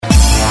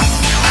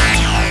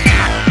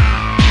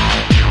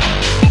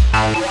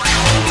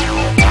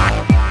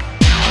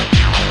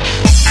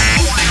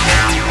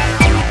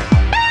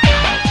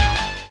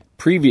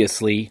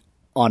Previously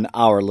on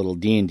our little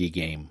D&D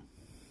game.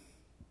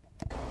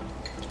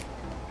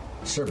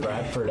 Sir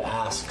Bradford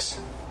asks,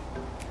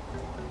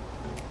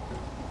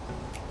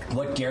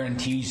 what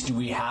guarantees do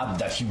we have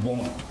that he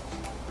won't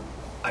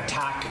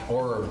attack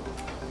or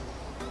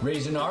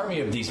raise an army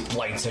of these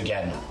blights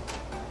again?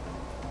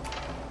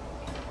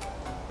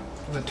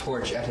 The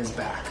torch at his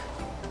back.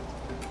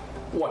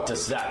 What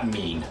does that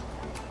mean?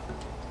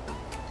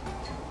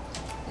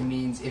 It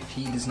means if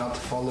he does not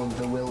follow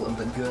the will of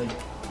the good,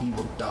 he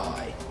will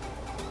die.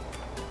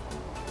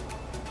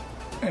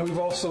 And we've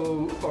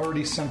also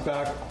already sent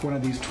back one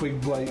of these twig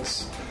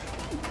blights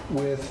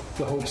with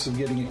the hopes of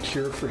getting a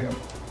cure for him.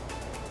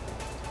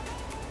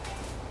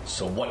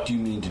 So what do you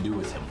mean to do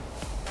with him?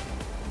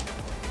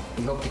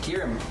 We hope to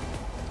cure him,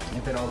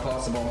 if at all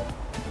possible.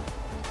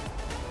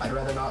 I'd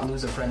rather not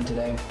lose a friend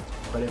today,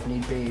 but if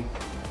need be.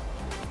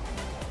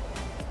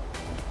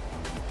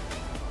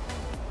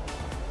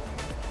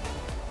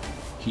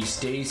 He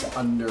stays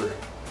under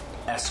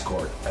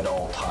escort at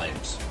all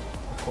times.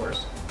 Of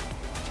course.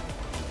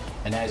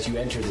 And as you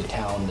enter the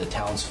town, the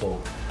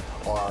townsfolk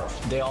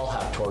they all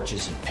have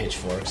torches and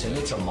pitchforks, and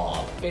it's a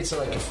mob. It's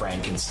like a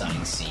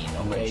Frankenstein scene,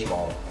 okay?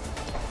 Mob.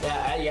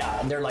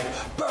 Yeah, and they're like,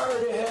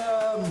 burn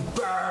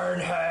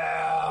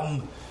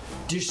him,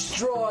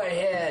 destroy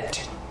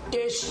it,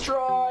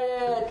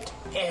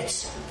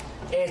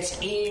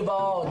 it's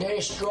evil,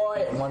 destroy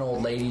it. One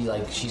old lady,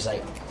 she's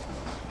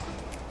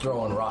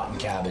throwing rotten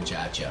cabbage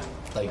at you,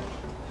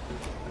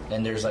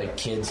 and there's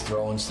kids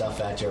throwing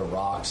stuff at you,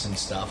 rocks and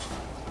stuff.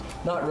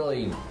 Not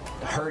really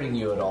hurting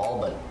you at all,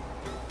 but,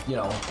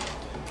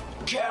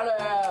 kill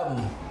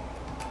him!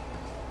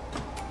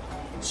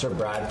 Sir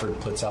Bradford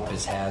puts up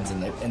his hands,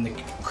 and the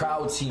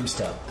crowd seems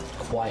to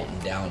quieten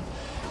down.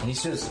 And he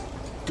says,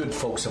 good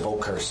folks of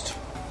Oakhurst,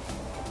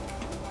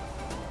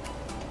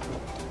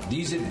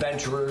 these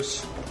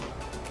adventurers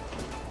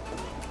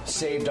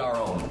saved our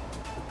own.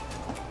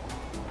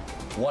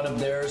 One of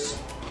theirs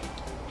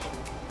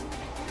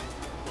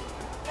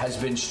has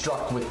been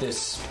struck with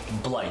this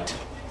blight.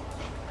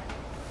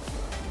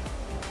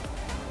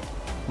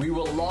 We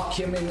will lock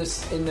him in the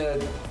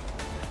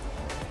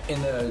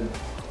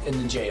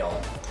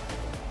jail.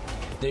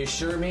 They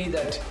assure me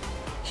that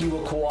he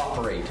will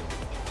cooperate.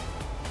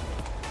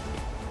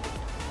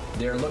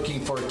 They're looking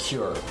for a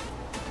cure.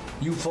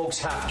 You folks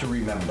have to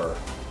remember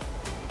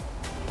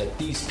that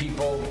these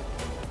people,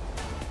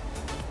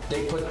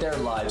 they put their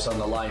lives on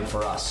the line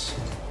for us.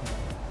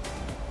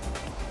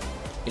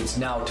 It's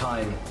now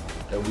time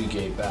that we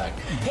gave back.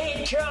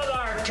 He killed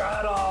our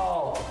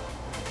cattle!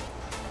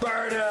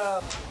 Burn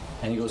him!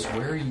 And he goes,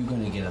 where are you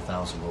going to get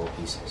 1,000 gold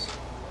pieces?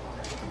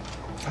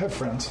 I have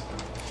friends.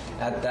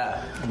 At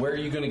that, where are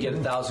you going to get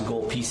 1,000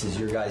 gold pieces?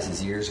 Your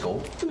guys' ears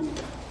go.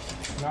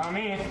 Not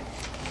me.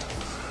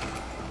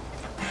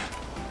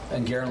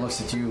 And Garen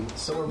looks at you.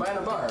 So we're buying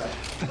a bar.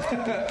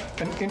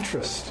 An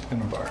interest in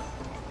a bar.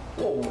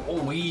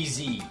 Oh,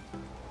 easy.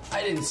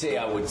 I didn't say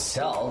I would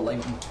sell.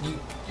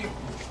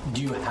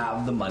 Do you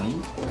have the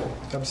money?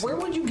 Absolutely. Where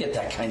would you get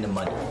that kind of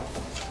money?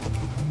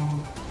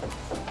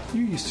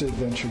 You used to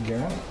adventure,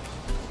 Garen.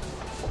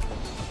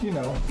 You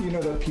know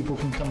that people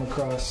can come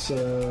across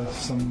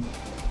some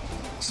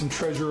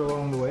treasure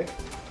along the way,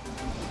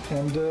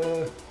 and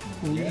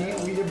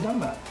we have done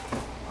that.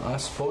 I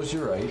suppose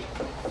you're right.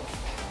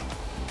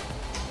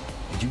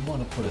 Do you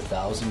want to put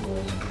 1,000 gold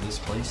into this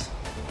place?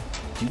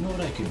 Do you know what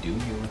I could do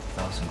here with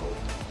 1,000 gold?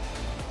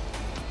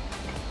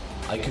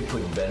 I could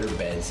put better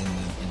beds in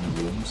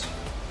the rooms.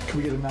 Can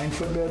we get a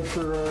 9-foot bed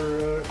for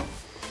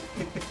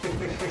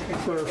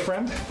our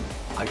friend?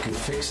 I could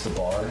fix the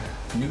bar,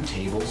 new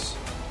tables.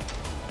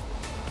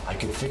 I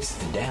could fix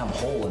the damn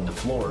hole in the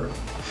floor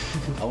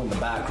out in the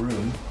back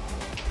room.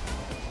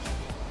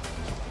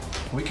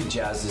 We could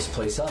jazz this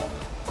place up.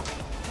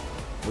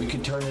 We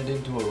could turn it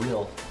into a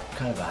real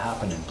kind of a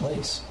happening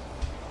place.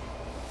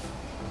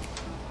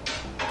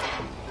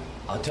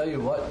 I'll tell you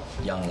what,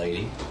 young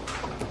lady.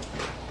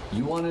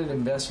 You want an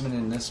investment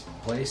in this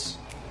place,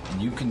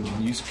 and you can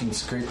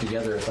scrape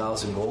together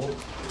 1,000 gold.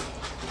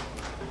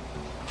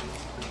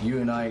 You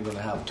and I are going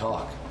to have a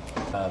talk.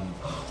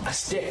 A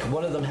stick.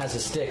 One of them has a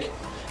stick.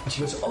 And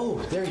she goes, oh,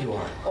 there you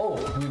are. Oh,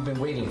 we've been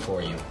waiting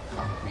for you.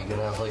 Are you going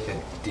to have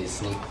a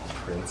Disney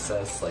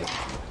princess,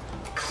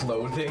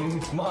 clothing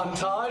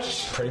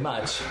montage? Pretty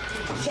much.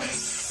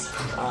 Yes!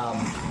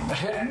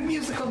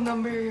 Musical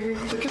number.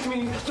 Look at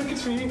me.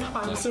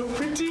 I'm so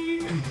pretty.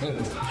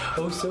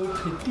 Oh, so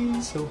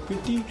pretty, so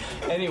pretty.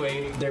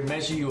 Anyway, they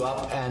measure you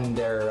up, and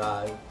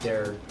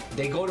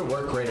they go to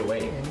work right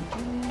away.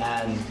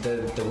 And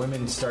the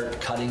women start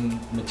cutting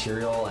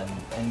material,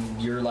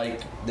 and you're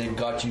they've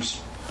got you.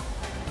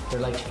 They're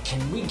like,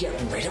 can we get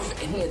rid of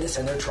any of this?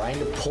 And they're trying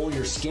to pull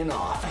your skin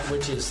off,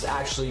 which is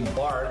actually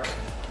bark.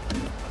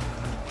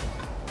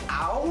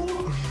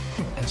 Ow!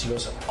 And she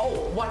goes,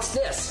 oh, what's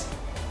this?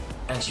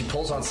 And she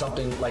pulls on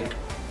something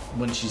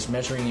when she's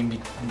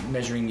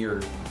measuring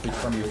your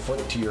from your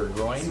foot to your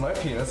groin. Does my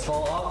penis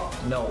fall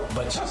off? No,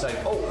 but she's like,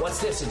 oh, what's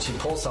this? And she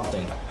pulls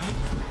something.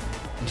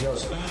 And she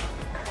goes,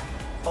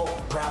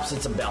 Oh, perhaps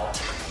it's a belt.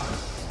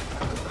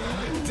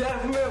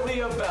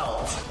 Definitely a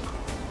belt.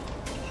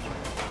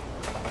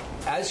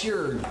 As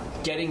you're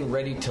getting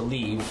ready to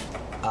leave,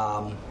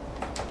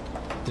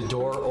 the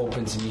door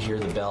opens and you hear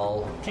the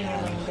bell.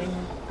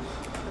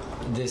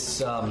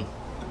 This elven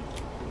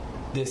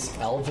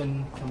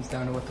Comes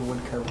down to what the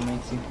woodcarver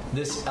makes you.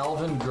 This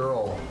elven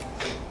girl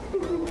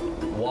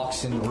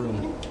walks in the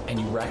room and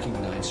you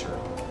recognize her.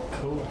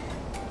 Cool.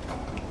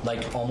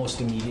 Like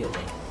almost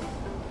immediately.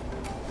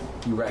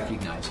 You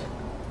recognize her.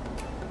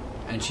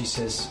 And she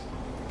says,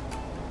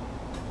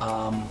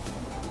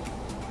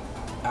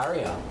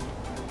 Arya.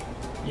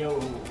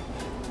 Yo.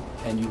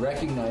 And you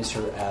recognize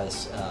her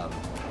as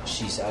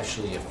she's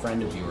actually a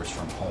friend of yours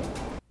from home.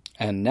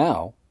 And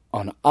now,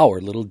 on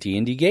our little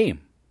D&D game.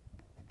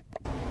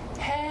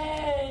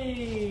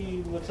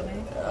 Hey! What's her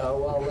name?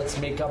 Well, let's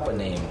make up a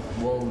name.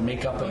 We'll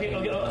make up a Okay,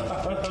 name.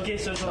 okay,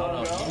 so it's a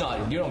little girl?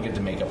 No, you don't get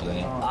to make up the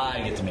name.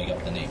 I get to make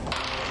up the name.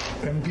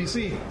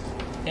 NPC.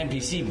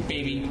 NPC,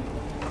 baby.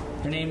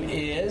 Her name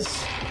is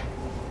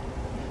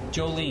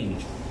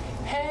Jolene.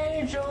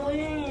 Hey,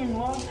 Jolene!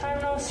 Long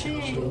time no see.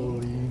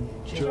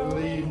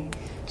 Jolene.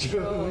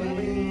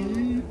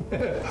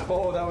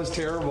 Oh, that was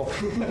terrible.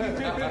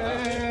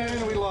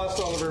 And we lost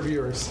all of our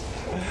viewers.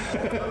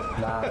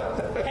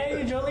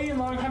 Hey, Jolene!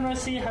 Long time no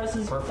see. How's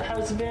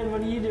it been?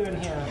 What are you doing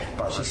here?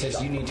 She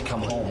says you need to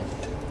come home.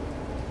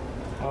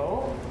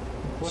 Oh?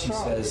 What's She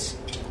wrong? says,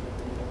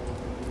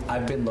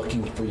 I've been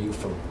looking for you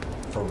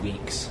for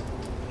weeks.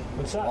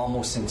 What's up?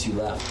 Almost since you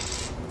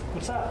left.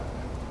 What's up?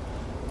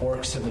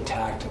 Orcs have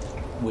attacked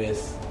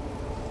with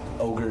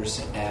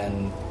ogres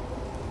and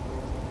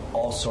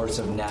all sorts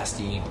of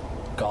nasty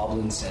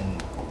goblins,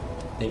 and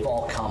they've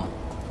all come.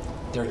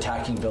 They're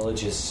attacking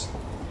villages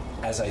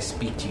as I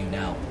speak to you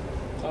now.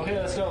 Okay,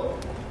 let's go.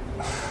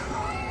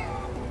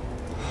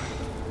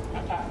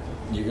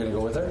 You're gonna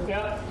go with her?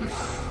 Yeah.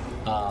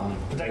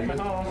 Protect my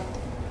home.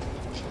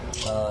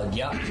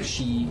 Yeah.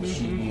 She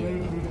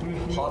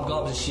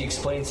hobgoblins. She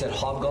explains that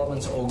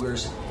hobgoblins,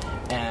 ogres,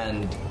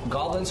 and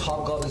goblins,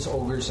 hobgoblins,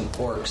 ogres, and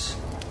orcs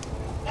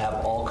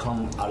have all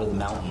come out of the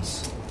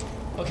mountains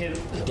Okay.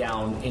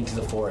 down into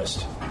the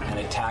forest and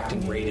attacked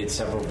and raided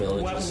several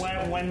villages.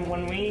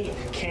 When we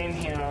came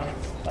here,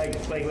 like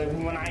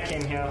when I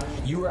came here,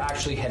 You were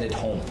actually headed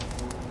home.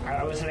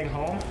 I was heading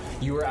home.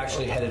 You were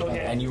actually headed home,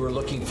 Okay. and you were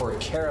looking for a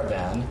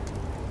caravan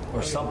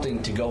or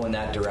something to go in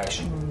that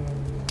direction.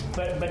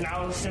 But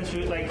now since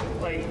we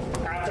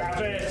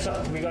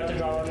after we got to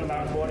draw on the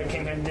mountain board and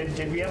came in,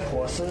 did we have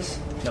horses?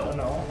 No. Or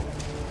no.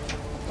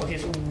 Okay,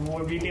 so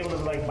would we be able to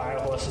like buy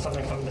a horse or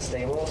something from the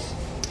stables?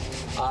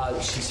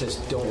 She says,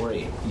 "Don't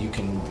worry, you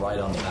can ride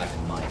on the back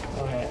of mine."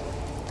 Okay.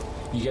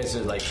 You guys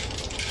are like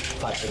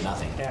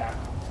 5'0". Yeah.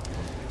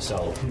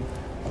 So,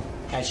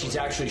 and she's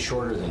actually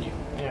shorter than you.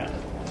 Yeah.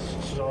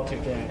 So I'll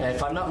take that. And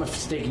if I'm not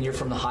mistaken, you're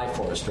from the High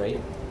Forest, right?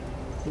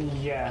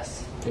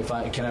 Yes.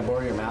 Can I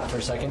borrow your map for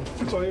a second?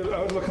 So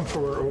I was looking for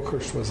where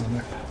Oakhurst was in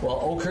there. Well,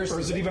 Oakhurst. Or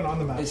is it even on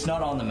the map? It's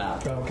not on the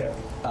map. Oh, okay.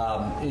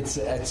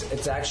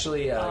 It's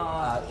actually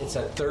it's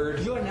a third.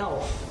 You're an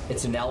elf.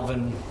 It's an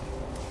elven.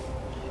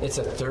 It's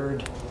a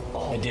third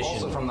edition.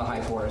 Also from the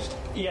High Forest.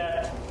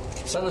 Yeah.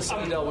 Sunless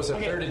Citadel was a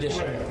okay, third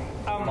edition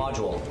right.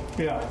 module.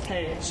 Yeah.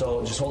 Hey.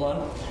 So just hold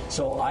on.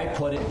 So I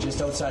put it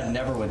just outside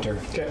Neverwinter.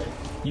 Okay.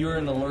 You're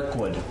in the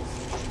Lurkwood.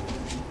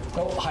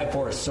 Oh, High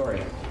Forest.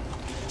 Sorry.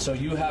 So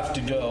you have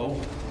to go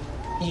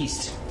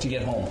east to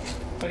get home.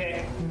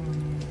 Okay.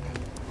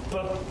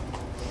 But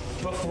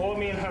before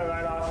me and her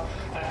ride off,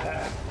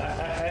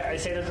 I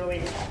say to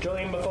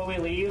Jolene, before we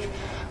leave,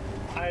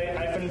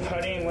 I've been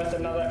partying with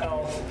another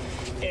elf.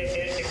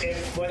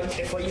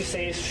 If what you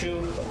say is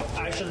true,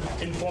 I should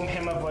inform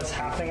him of what's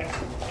happening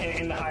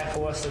in the High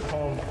Forest at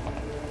home.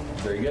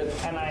 Very good.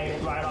 And I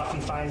ride off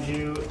and find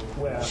you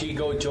where?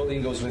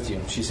 Jolene goes with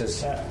you. She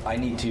says, Yeah. I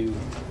need to.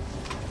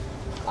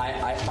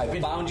 I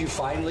found you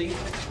finally.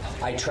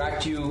 I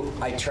tracked you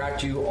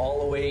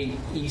all the way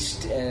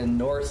east and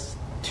north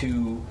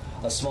to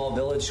a small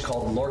village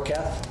called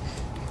Lorketh,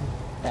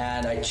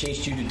 and I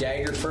chased you to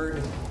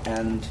Daggerford,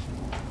 and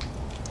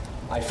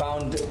I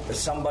found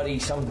some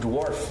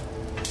dwarf,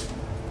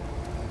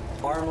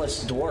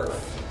 armless dwarf,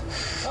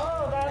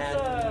 Oh,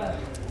 that's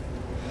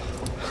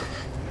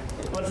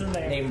what's his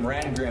name? named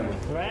Rangrim.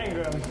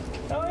 Rangrim.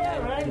 Oh yeah,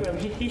 Rangrim.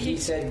 He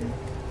said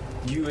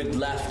you had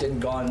left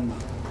and gone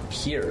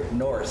here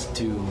north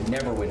to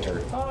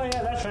Neverwinter. Oh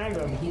yeah, that's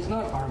Rangrim. He's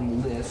not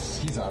armless.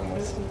 He's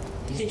armless.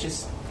 He's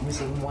just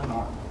missing one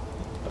arm.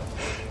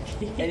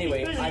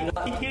 Anyway, he was, I'm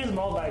not. He was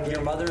mauled by a Your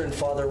grim. mother and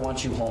father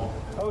want you home.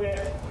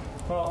 Okay.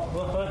 Well,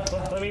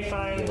 let me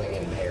find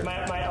Healing impaired.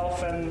 my elf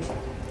friend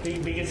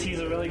because he's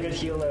a really good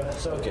healer,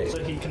 so Okay.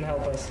 so he can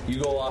help us.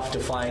 You go off to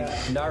find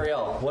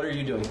Nariel. What are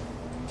you doing?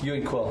 You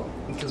and Quill.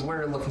 Because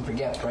we're looking for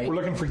Geth, right? We're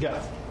looking for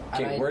Geth.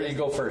 Okay, where do you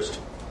go first?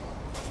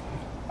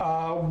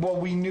 Well,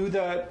 we knew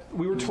that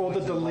we were told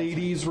that the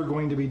ladies were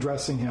going to be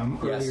dressing him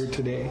earlier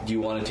today, Do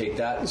you want to take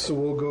that? so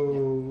we'll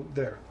go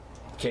there.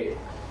 Okay.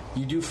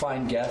 You do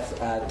find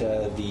Geth at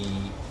the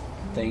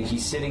thing.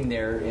 He's sitting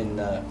there in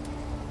the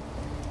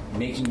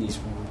making these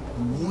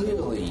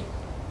really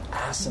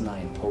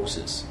asinine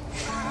poses.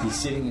 He's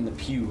sitting in the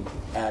pew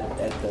at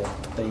the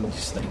thing,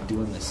 just like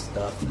doing this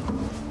stuff.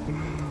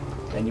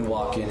 And you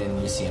walk in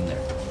and you see him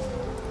there.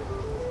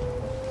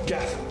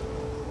 Gath,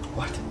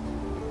 What?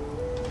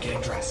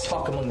 Getting dressed.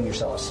 Talk among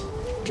yourselves.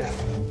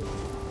 Gath.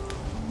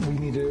 We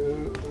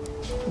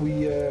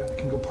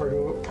can go part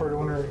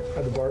owner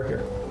at the bar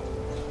here.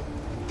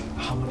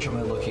 How much am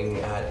I looking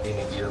at in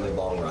a yearly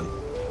long run?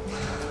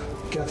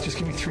 Gath, just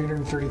give me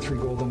 333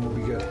 gold and we'll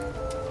be good.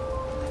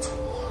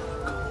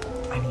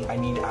 I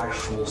need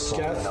actual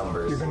solid Gath,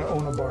 numbers. you're going to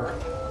own a bar.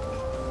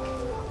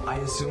 I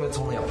assume it's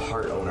only a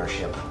part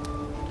ownership.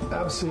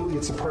 Absolutely,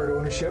 it's a part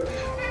ownership,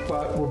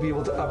 but we'll be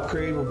able to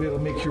upgrade. We'll be able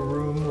to make your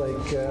room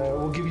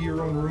we'll give you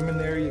your own room in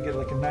there. You get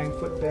like a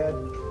 9-foot bed.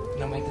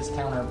 Make this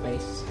town our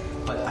base.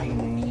 But I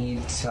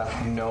need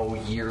to know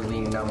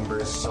yearly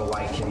numbers so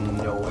I can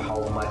know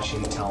how much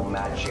Intel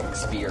Magic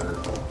Sphere.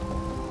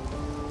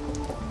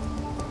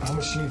 How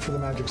much do you need for the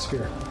magic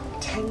spear?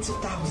 Tens of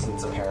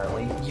thousands,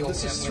 apparently.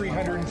 This is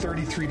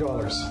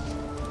 $333.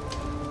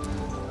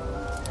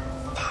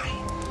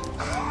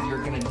 Fine.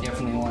 You're gonna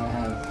definitely want to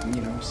have,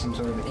 some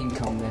sort of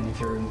income then if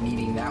you're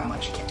needing that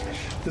much cash.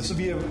 This will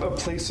be a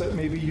place that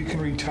maybe you can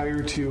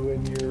retire to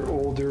when you're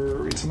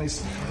older. It's a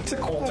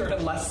Older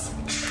and less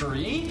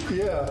tree?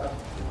 Yeah.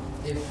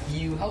 If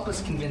you help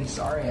us convince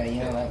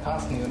Arya, that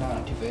cost me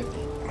about $250.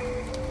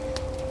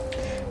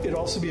 It'd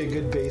also be a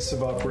good base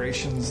of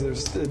operations.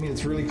 It's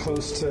really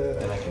close to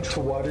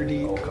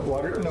Waterdeep.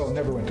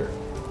 Neverwinter.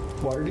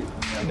 Waterdeep.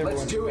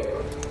 Let's do it.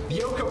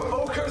 Yoke of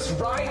Ochres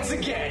rides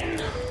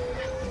again.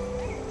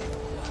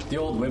 The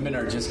old women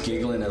are just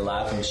giggling and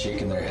laughing,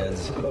 shaking their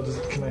heads.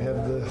 Can I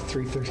have the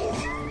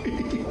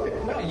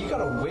 333? No, you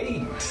gotta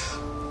wait.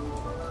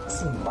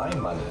 This is my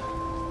money.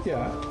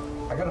 Yeah.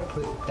 I gotta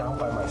put it down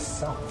by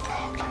myself.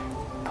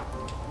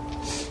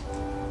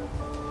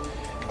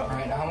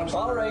 Alright, how much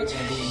All right. is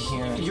he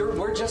gonna be here?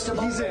 We're just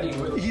about ready.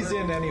 He's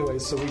in anyway,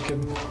 so we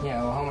can.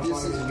 Yeah, well, how much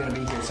longer is he gonna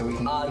be here so we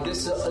can...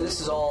 This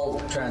is all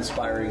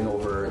transpiring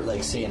over,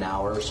 like, say, an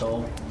hour or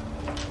so.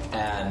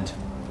 And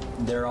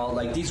they're all,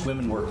 like, these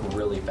women work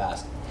really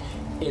fast.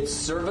 It's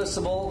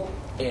serviceable.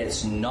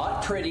 It's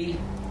not pretty.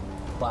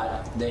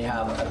 But they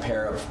have a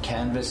pair of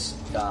canvas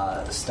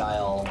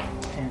style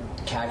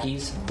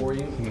khakis for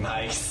you.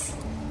 Nice.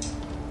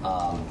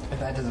 If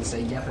that doesn't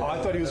say yeah. Oh, I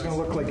thought he was going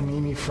to look like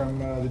Mimi from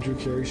the Drew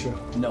Carey show.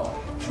 No,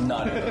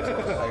 not even.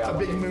 A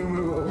big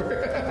moo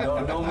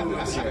over. No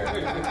moves here.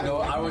 No,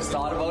 I always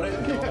thought about it.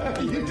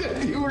 No. You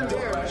did. You were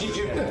there.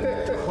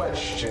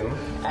 Question.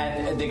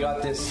 And they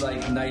got this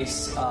like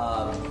nice,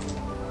 a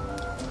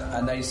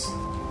nice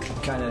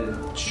kind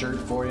of shirt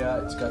for you.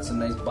 It's got some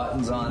nice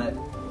buttons on it.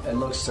 It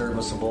looks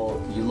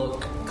serviceable. You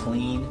look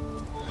clean.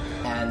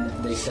 And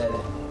they said,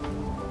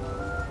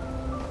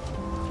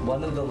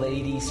 one of the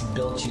ladies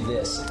built you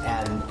this,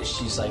 and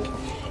she's like,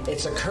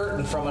 it's a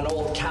curtain from an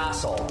old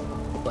castle,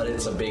 but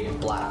it's a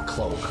big black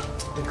cloak.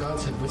 The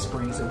gods had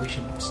whisperings that we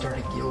should start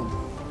a guild.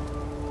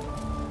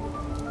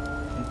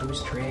 And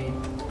boost trade.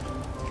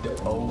 The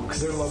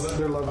Oaks. They're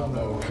loving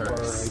the Ochres.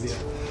 bar idea.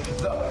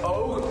 The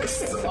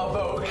Oaks of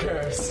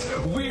Ochres.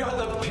 We are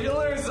the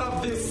pillars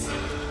of this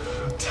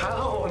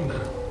town.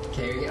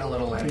 Okay, you're getting a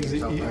little ahead of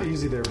yourself there.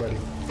 Easy there, buddy.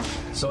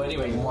 So I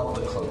anyway, love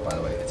the cloak, by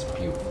the way. It's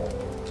beautiful.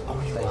 oh,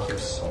 you're Thank welcome. you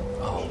so much.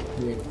 Oh,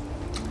 we're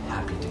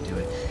happy to do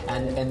it.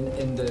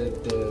 And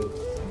the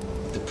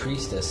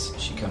priestess,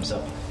 she comes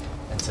up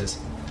and says,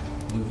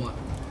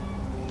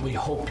 we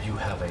hope you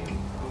have we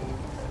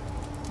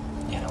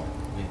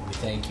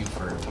thank you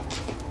for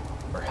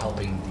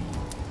helping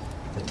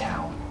the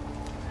town.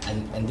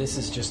 And this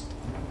is just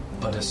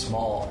but a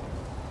small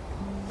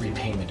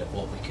repayment of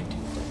what we could do.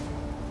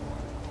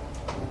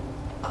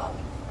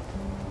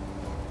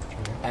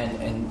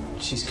 And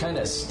she's kind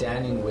of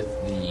standing with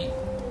the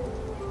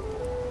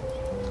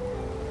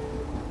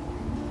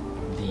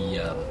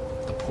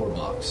poor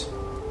box.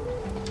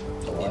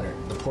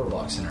 The poor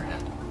box in her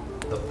hand.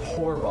 The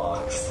poor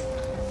box.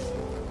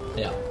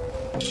 Yeah.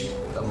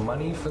 The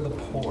money for the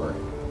poor.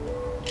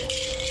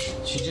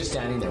 She's just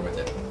standing there with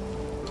it.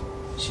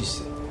 She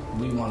said,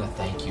 we want to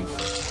thank you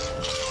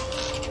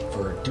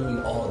for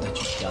doing all that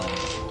you've done.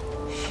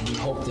 We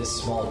hope this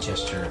small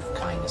gesture of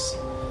kindness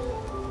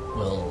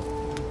will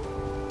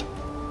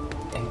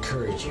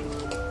encourage you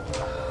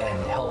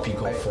and help you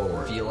go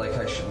forward. I feel like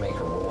I should make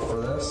a roll for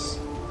this.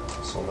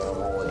 So I'm going to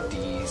roll a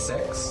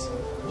d6.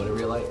 Whatever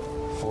you like.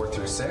 4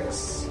 through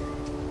 6.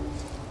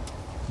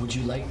 Would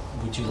you like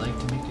to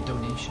make a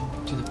donation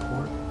to the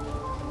poor?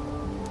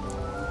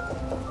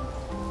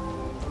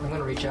 I'm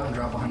gonna reach out and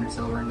drop 100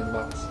 silver into the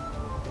box.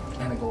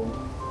 And a gold.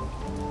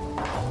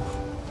 Oh,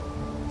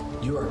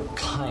 you are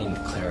kind,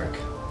 cleric.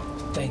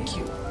 Thank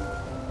you.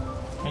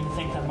 And you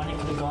think that money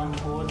could have gone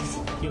towards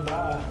your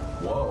bar?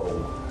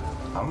 Whoa.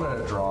 I'm going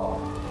to draw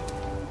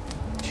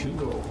 2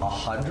 gold,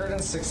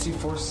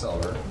 164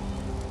 silver,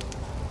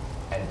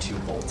 and 2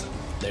 gold.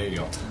 There you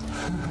go.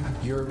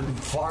 You're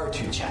far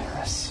too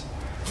generous.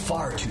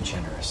 Far too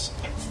generous.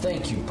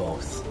 Thank you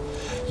both.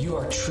 You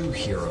are true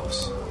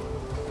heroes.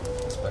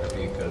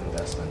 might be a good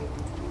investment.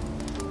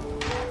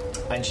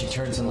 And she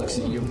turns and looks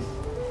at you.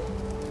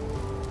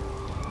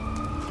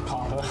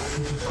 Papa.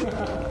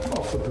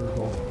 I'll flip her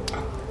home.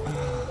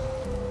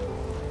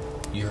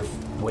 You're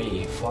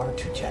way far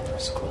too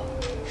generous, Quill.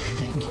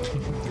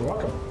 You're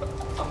welcome.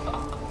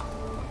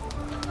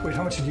 Wait,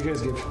 how much did you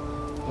guys give?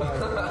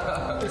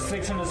 It's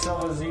 600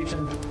 silvers each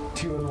and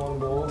 2 and 1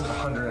 gold.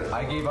 100.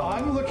 I gave up.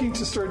 I'm looking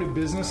to start a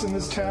business in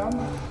this town.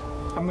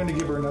 I'm going to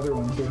give her another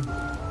one. Good.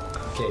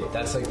 Okay,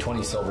 that's like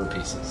 20 silver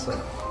pieces.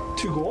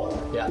 2 gold?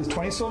 Yeah. Is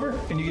 20 silver?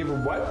 And you gave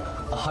her what?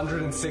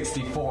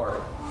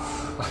 164.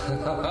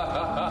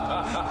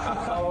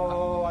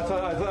 Oh, I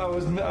thought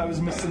I was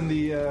missing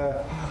the.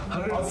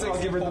 I'll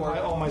give her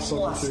all my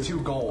silver plus too. 2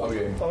 gold.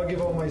 Okay. I'll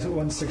give all my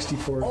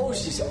 164. Oh,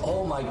 she said,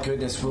 oh my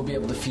goodness, we'll be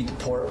able to feed the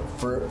poor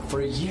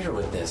for a year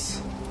with this.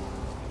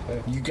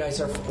 You guys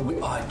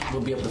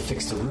we'll be able to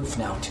fix the roof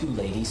now too,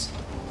 ladies.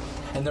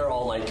 And they're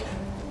all like,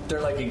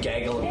 they're like a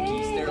gaggle of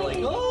geese. They're like,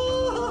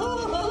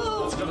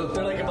 oh!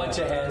 They're like a bunch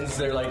of hens.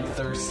 They're like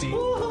thirsty.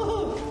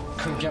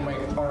 Couldn't get my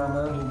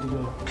armor.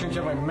 Couldn't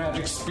get my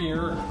magic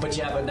spear. But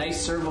you have a nice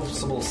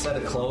serviceable set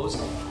of clothes.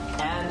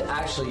 And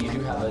actually, you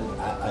do have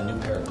a new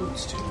pair of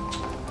boots too.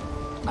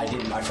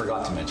 I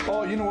forgot to mention.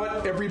 Oh, you know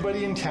what?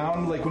 Everybody in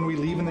town, like when we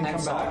leave and then And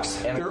come back, socks.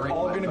 And a they're great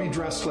all black going to be coat.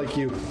 dressed like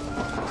you.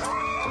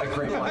 A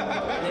great one.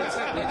 And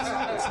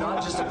it's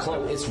not just a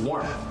cloak, it's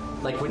warm.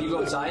 Like when you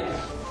go outside,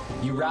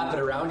 you wrap it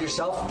around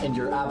yourself and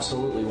you're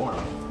absolutely warm.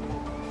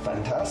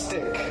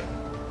 Fantastic.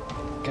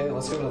 Okay,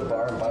 let's go to the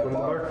bar and buy a Go to the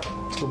bar.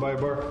 bar. Let's go buy a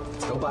bar.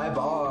 Let's go buy a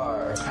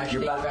bar.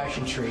 Hashtag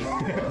fashion tree.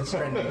 It's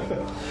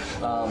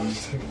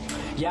trendy.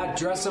 Yeah,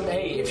 dress them.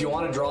 Hey, if you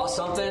want to draw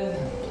something,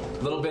 a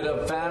little bit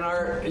of fan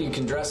art, you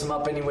can dress him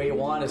up any way you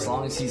want as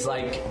long as he's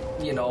like,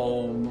 I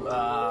don't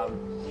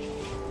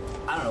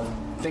know,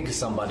 think of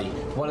somebody.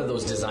 One of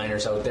those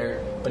designers out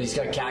there. But he's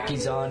got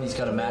khakis on, he's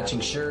got a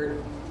matching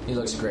shirt. He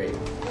looks great.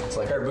 It's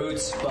like Pair of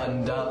boots.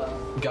 buttoned up,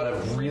 got a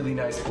really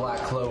nice black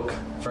cloak,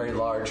 very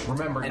large.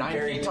 Remember, And 9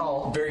 very feet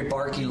tall. very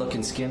barky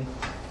looking skin.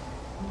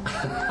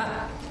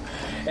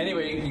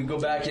 Anyway, you go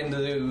back into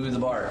the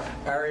bar.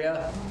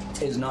 Arya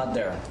is not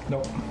there.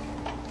 Nope.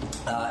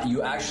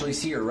 You actually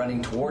see her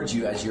running towards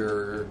you as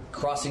you're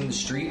crossing the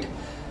street,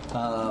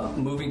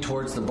 moving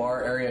towards the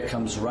bar. Arya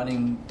comes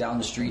running down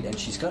the street, and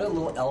she's got a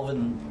little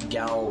elven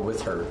gal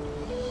with her.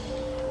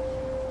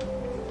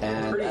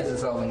 And Pretty is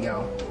this elven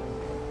gal.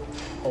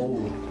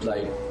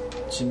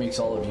 she makes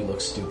all of you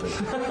look stupid.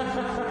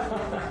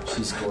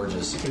 She's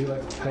gorgeous. Are you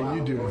like, how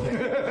you doing?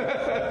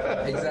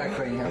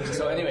 Exactly.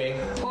 So anyway,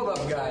 Hold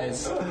up,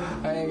 guys.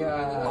 I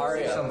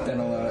Arya, say something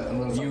a little.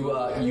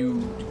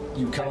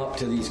 you come up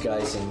to these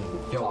guys and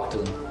talk to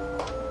them.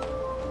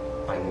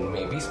 I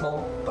may be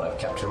small, but I've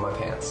kept her in my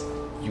pants.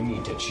 You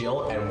need to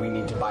chill, and we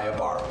need to buy a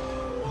bar.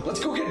 Let's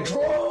go get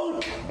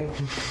drunk!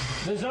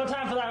 There's no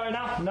time for that right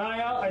now.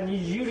 Nariel, I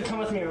need you to come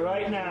with me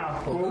right now.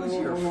 Who's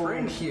your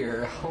friend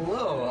here?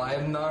 Hello,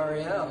 I'm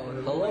Nariel.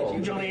 Hello.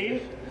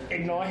 Jolene,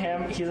 ignore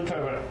him. He's a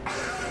pervert.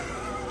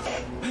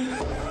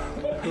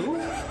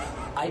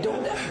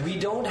 We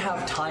don't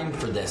have time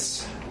for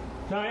this.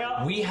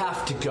 Nariel? We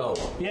have to go.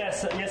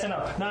 Yes, I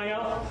know.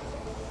 Nariel?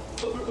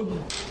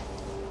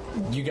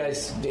 You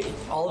guys,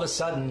 all of a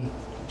sudden,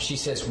 she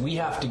says, we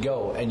have to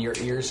go, and your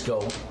ears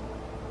go,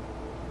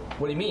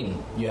 what do you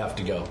mean, you have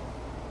to go?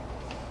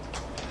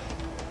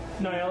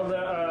 Nariel,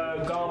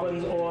 the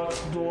goblins, orcs,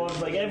 dwarves,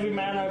 like every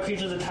manner of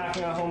creatures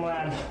attacking our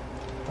homeland.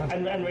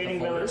 And raiding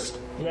villages.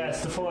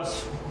 Yes, the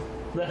forest.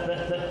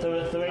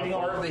 The raiding How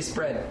far all. have they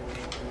spread?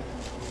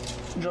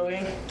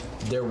 Jolene?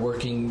 They're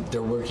working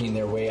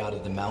their way out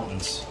of the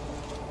mountains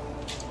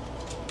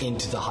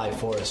into the high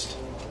forest.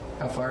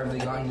 How far have they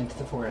gotten into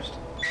the forest?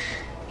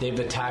 They've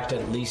attacked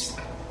at least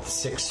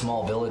 6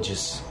 small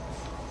villages.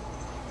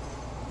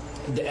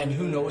 And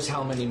who knows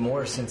how many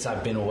more since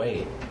I've been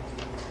away.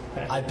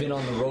 I've been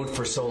on the road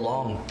for so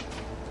long.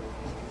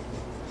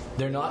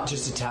 They're not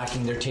just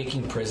attacking, they're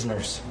taking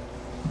prisoners.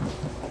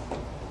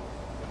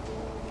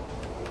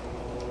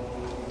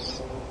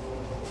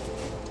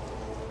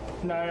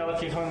 Nariel,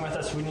 if you're coming with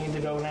us, we need to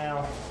go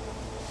now.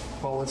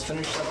 Well, let's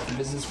finish up the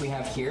business we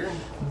have here,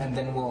 and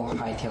then we'll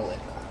hightail it.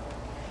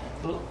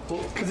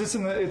 Because it's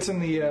in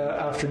the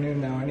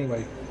afternoon now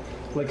anyway,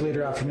 like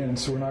later afternoon.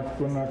 So we're not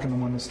going to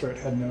want to start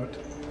heading out.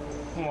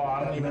 Well,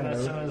 I'm leaving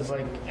as soon as,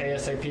 like,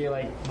 ASAP,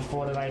 like,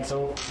 before the night's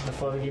over,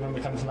 before it even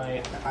becomes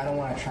night. I don't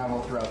want to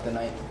travel throughout the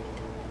night.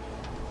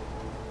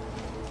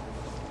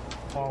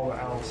 All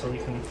out, so we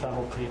can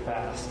travel pretty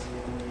fast.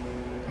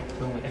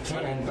 It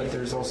can, but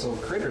there's also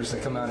critters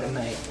that come out at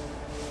night.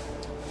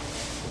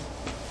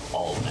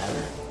 All manner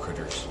of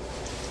critters.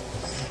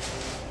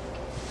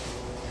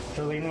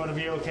 Jolene, would it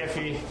be okay if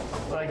we,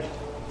 like,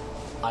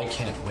 I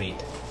can't wait.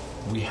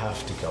 We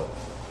have to go.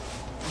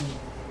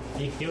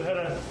 you heard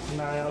it,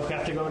 Nariel, we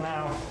have to go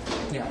now.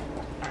 Yeah.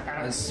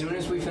 As soon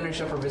as we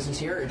finish up our business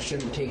here, it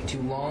shouldn't take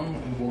too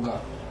long. We'll go.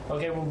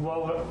 Okay,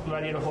 we'll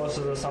ready the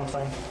horses or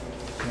something.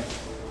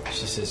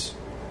 She says,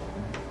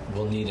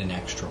 we'll need an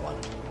extra one.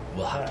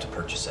 We'll have to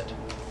purchase it.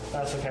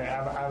 That's okay.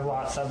 I've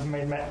lots. I've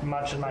made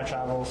much in my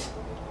travels.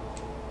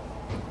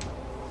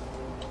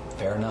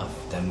 Fair enough.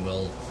 Then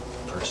we'll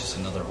purchase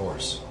another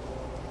horse.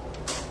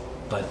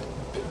 But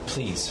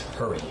please,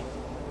 hurry.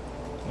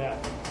 Yeah.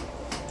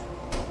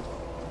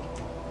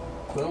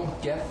 Quill,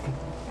 Geth,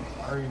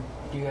 are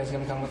you guys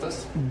gonna come with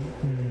us?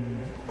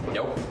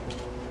 Nope.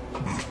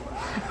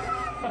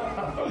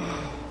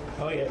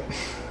 Oh yeah.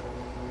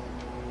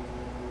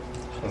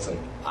 Listen,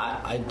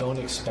 I don't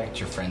expect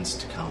your friends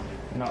to come.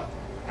 No.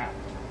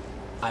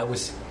 I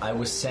was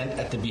sent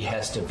at the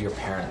behest of your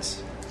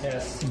parents.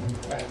 Yes.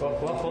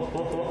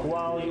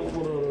 Well,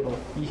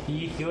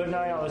 you and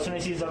Niall, as soon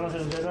as he's done with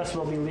his business,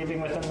 we'll be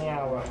leaving within the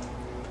hour.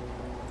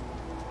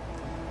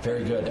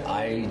 Very good.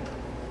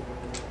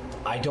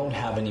 I don't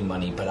have any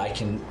money, but I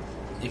can.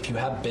 If you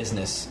have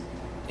business,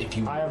 if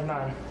you, I have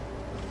none.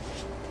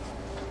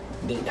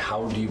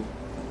 how do you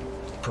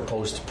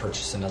propose to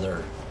purchase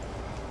another?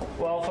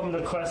 Well, from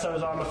the quest I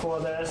was on before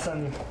this,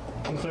 and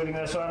including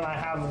this one, I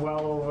have well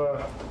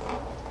over.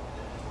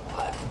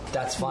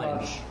 That's fine.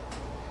 Much.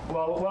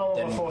 Well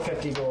Then- over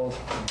 450 gold.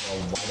 Well,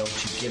 why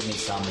don't you give me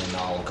some and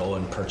I'll go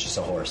and purchase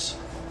a horse?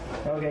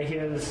 Okay,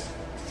 here's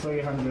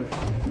 300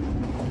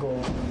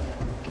 gold.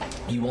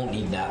 You won't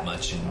need that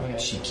much, and Okay.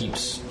 she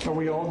keeps. Are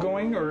we all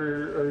going,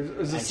 or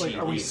is this And like? she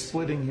Are we leaves.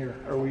 splitting here?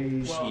 Are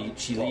we?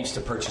 She leaves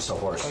to purchase a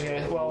horse.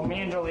 Okay, well,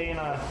 me and Jolene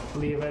are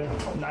leaving.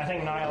 I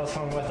think Niall's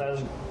coming with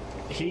us.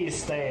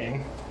 He's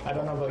staying. I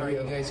don't know about Are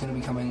you you. guys gonna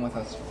be coming with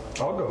us?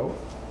 I'll go.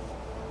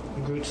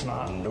 Groot's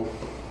not. nope.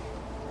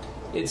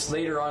 It's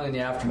later on in the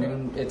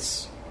afternoon.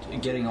 It's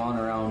getting on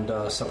around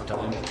supper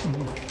time.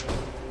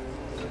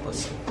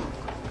 Listen,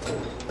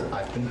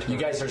 I've been You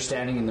guys are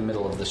standing in the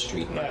middle of the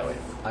street, by the way.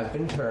 I've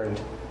been turned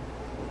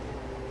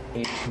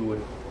into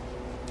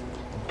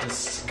a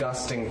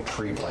disgusting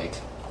tree blight.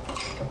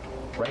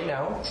 Right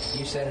now,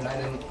 You said it, I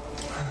didn't.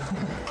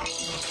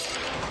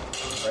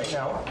 right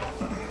now,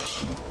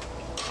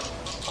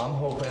 I'm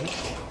hoping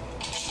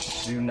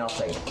to do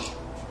nothing.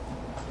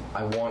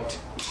 I want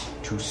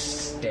to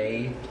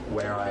stay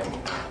where I'm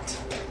at.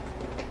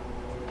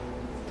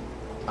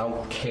 I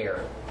don't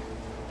care.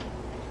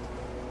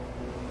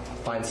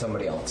 Find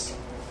somebody else.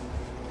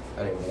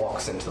 And he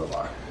walks into the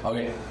bar.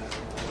 Okay.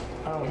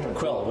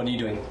 Quill, what are you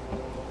doing?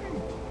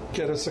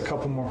 Get us a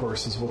couple more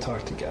horses. We'll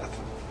talk to Geth.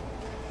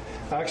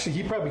 Actually,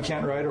 he probably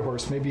can't ride a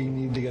horse. Maybe you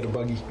need to get a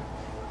buggy,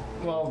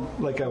 Well,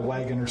 like a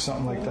wagon or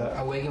something like that.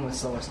 A wagon would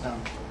slow us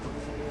down.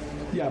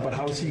 Yeah, but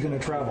how's he going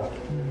to travel?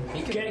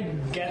 He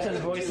could get his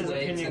voice's two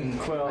legs opinion, and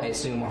Quill. I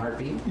assume a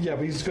heartbeat. Yeah,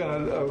 but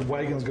a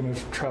wagon's going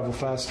to travel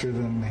faster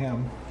than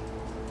him.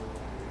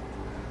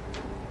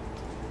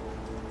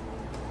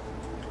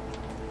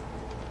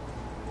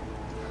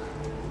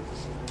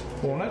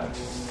 Won't it?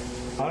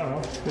 I don't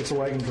know. It's a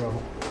wagon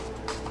travel.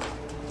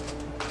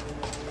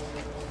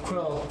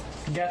 Quill,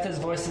 get his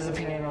voice's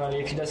opinion on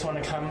it. If he doesn't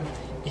want to come,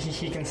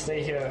 he can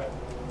stay here.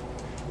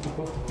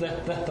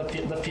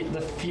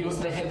 He was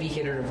the heavy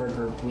hitter of our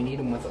group. We need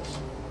him with us.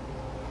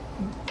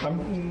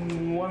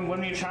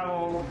 When we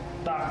travel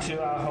back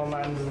to our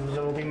homeland,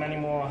 there will be many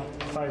more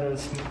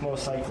fighters,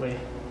 most likely.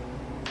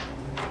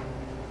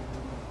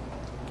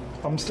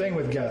 I'm staying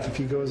with Geth. If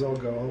he goes, I'll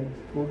go.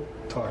 We'll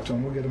talk to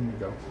him. We'll get him to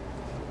go.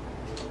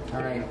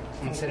 All right,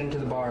 let's head into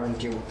the bar and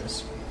deal with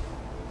this.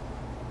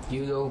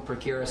 You go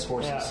procure us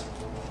horses. Yeah.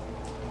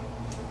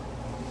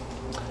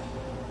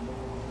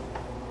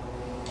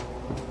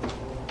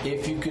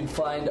 If you could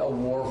find a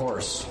war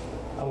horse,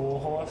 A war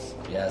horse?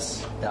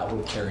 yes, that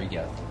would carry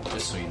Geth.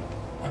 Just so you know.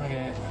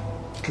 Okay.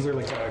 Because they're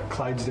like a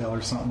Clydesdale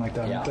or something like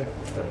that, Yeah, aren't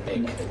they? they're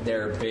big.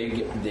 They're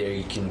big.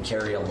 They can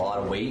carry a lot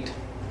of weight.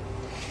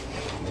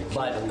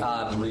 But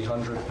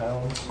 300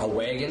 pounds. a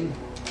wagon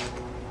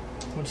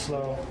Would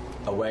slow.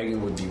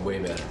 would be way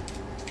better.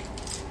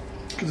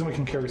 Because then we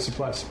can carry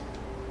supplies.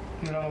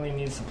 We don't really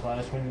need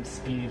supplies, we need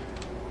speed.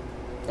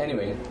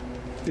 Anyway,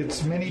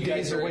 It's many You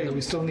guys days are in away. the-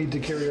 We still need to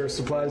carry our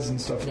supplies and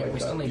stuff Yeah, like we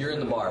still that. need. you're in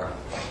the bar.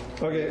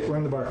 Okay, we're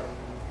in the bar.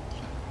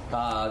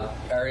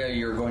 Area,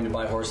 you're going to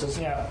buy horses?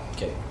 Yeah.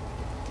 Okay.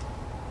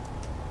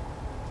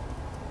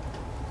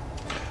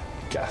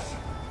 Geth.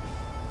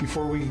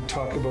 Before we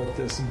talk about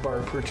this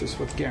bar purchase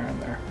with Garen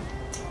there.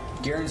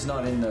 Garen's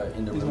not in the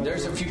room. not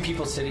There's a there. few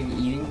people sitting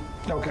eating,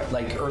 Okay.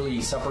 like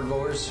early supper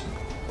goers,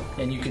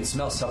 and you can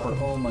smell supper.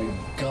 Oh my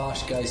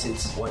gosh, guys,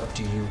 it's What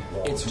do you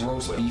want? it's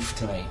roast beef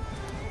tonight.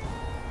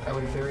 I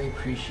would very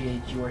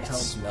appreciate your help. to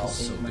smells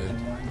save so my good.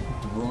 family.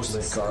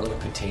 Roasted garlic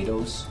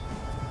potatoes,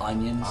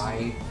 onions,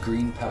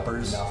 green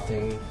peppers.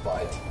 Nothing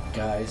but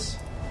Guys,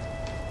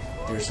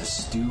 there's a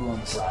stew on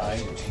the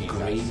side, Gratitude,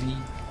 gravy, you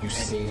and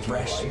saved my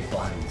fresh life.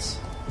 buns.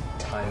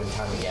 time and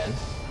time again.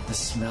 The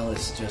smell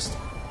is just,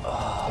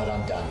 But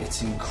I'm done.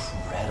 it's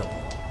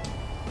incredible.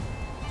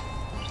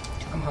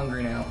 I'm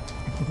hungry now.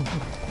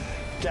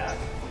 Geth.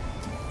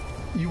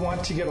 You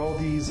want to get all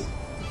these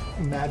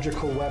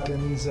magical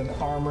weapons and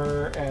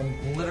armor,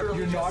 and Literally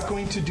you're not just-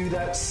 going to do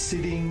that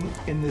sitting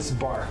in this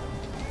bar.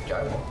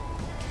 I will.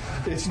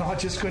 It's not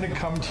just going to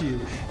come to you.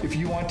 If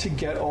you want to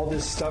get all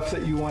this stuff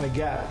that you want to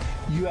get,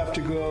 you have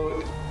to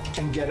go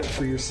and get it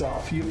for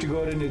yourself. You have to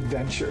go on an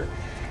adventure.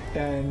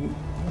 And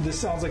this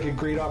sounds like a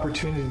great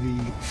opportunity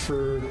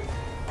for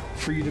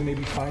you to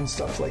maybe find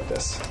stuff like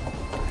this.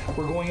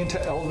 We're going into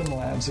Elven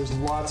lands. There's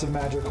lots of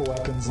magical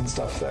weapons and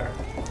stuff there.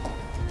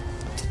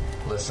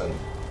 Listen,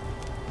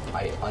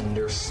 I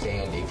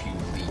understand if you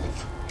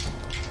leave.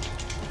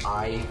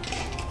 I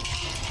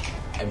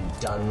am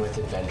done with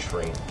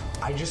adventuring.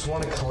 I just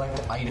want to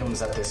collect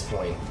items at this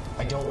point.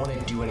 I don't want to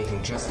do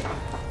anything, just...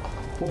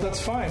 Well,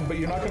 that's fine, but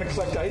you're not going to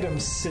collect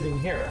items sitting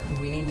here.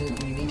 We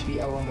need to be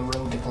out on the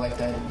road to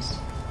collect items.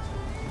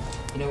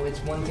 You know, it's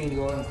one thing to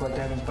go out and collect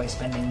items by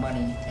spending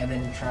money and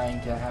then trying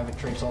to have it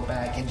traipse all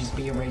back and just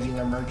be a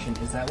regular merchant.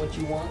 Is that what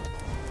you want?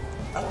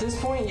 At this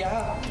point,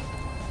 yeah.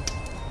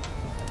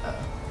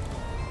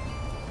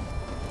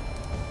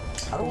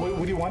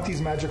 What do you want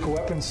these magical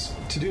weapons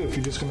to do if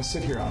you're just going to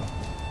sit here on them?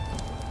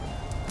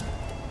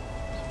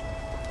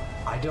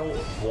 I don't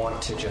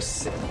want to just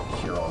sit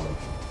here on them.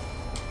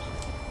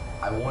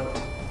 I want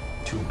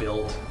to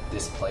build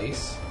this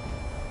place,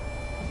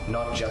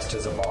 not just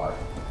as a bar,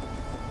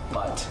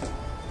 but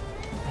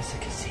As a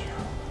casino.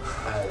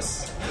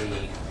 as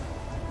a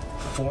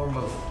form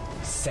of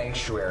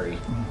sanctuary,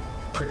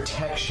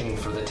 protection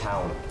for the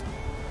town.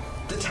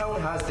 The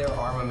town has their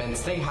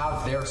armaments, they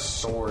have their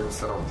swords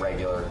that are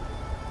regular,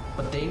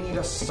 but they need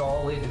a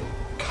solid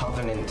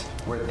covenant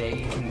where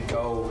they can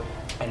go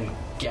and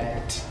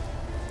get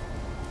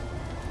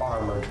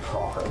armored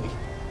properly.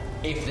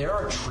 If there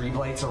are tree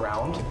blights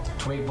around,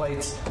 twig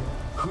blights,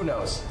 who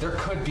knows? There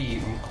could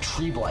be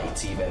tree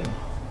blights even.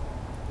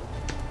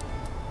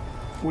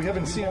 We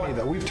haven't seen any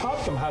though. We've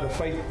taught them how to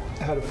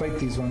fight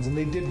these ones, and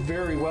they did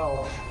very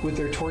well with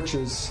their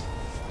torches.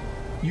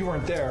 You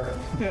weren't there,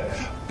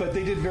 but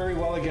they did very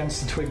well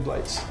against the twig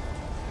blights.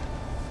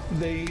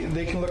 They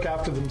can look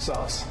after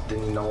themselves.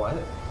 Then you know what?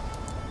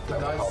 The I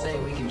will gods help say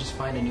them. we can just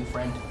find a new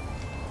friend.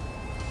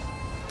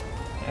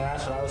 And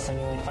that's what I was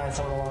thinking, like find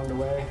someone along the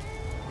way.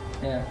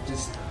 Yeah,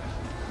 just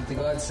the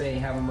gods say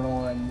have him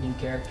roll a new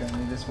character,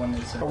 and this one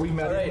is. Are we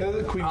meta? Alright,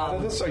 Can we meta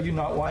this? Are you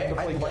not wanting to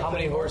play? How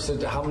many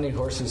horses? How many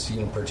horses are you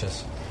gonna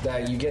purchase?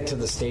 That you get to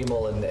the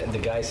stable and the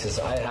guy says,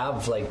 "I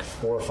have like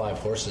 4 or 5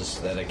 horses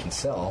that I can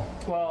sell."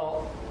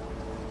 Well,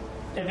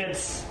 if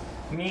it's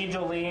me,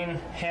 Jolene,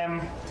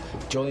 him.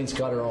 Jolene's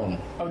got her own.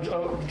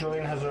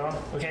 Jolene has her own.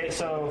 Okay,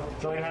 so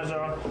Jolene has her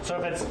own.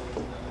 So if it's.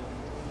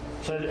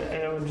 So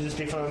it would just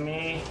be for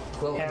me.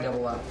 Quill can him,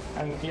 double up.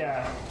 And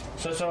yeah.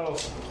 So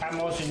at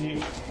most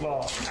you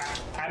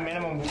at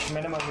minimum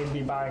we'd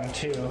be buying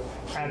 2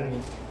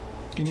 and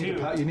You need,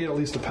 two. you need at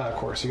least a pack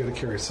horse. You got to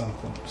carry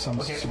something.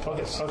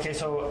 Okay,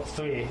 so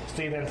 3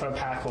 then for a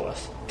pack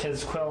horse,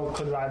 because Quill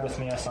could ride with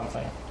me or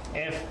something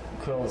if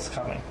Quill is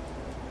coming.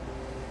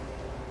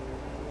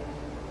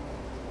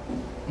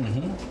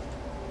 And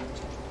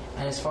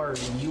as far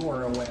as you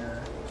are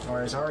aware,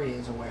 or as Arya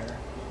is aware,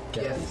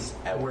 Geth,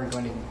 we're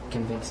going to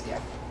convince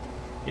Geth.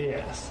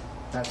 Yes.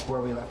 That's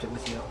where we left it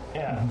with you.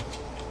 Yeah.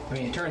 I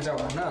mean, it turns out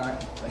we're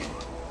not, but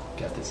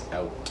Get this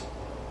out.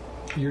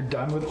 You're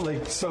done with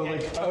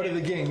out of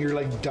the game. You're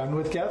like done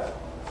with Geth.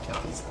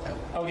 Get this out.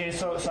 Okay,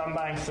 so I'm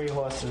buying 3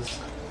 horses.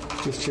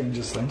 Just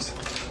changes things.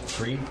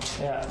 3?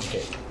 Yeah.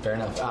 Okay, fair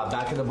enough.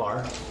 Back at the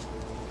bar,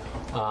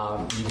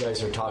 you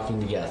guys are talking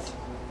to Geth.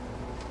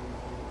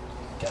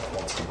 Geth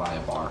wants to buy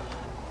a bar.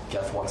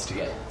 Geth wants to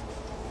get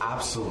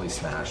absolutely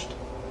smashed.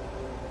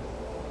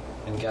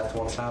 And Geth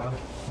wants to have a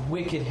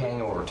wicked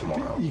hangover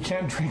tomorrow. You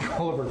can't drink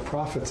all of our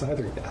profits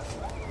either,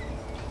 Geth.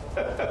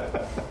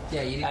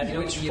 yeah, you. At you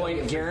don't- which you don't point,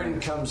 get Garen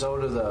comes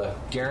out of the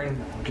Garen.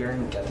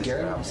 Geth is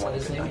Garen, gonna have is that one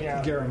his good name? night.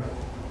 Yeah. Garen.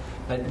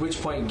 At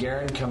which point,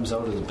 Garen comes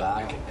out of the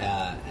back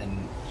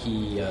and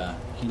he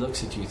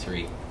looks at you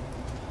 3,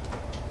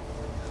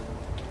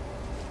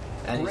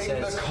 and he Bring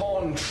says, the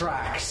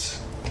contract.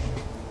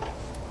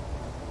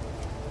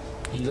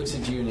 he looks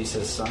at you and he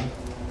says, "Son,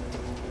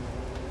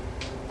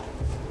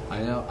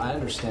 I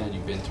understand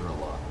you've been through a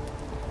lot.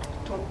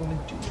 I don't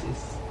want to do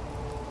this.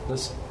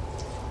 Listen,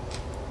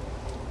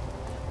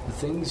 the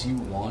things you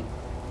want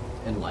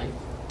in life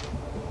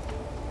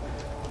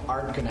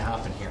aren't going to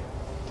happen here.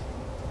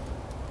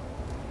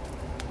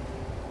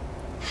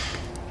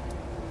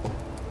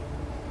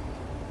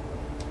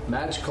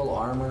 Magical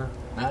armor,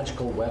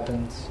 magical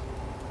weapons,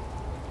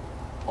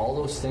 all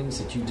those things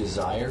that you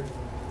desire,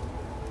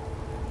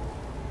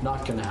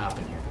 not going to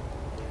happen here.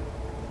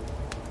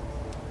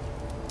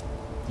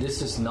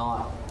 This is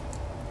not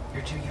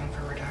You're too young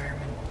for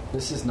retirement.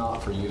 This is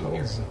not for you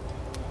here.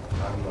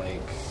 I'm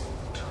like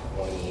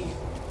 28.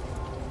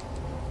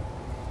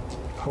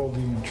 How old are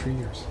you in 3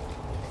 years?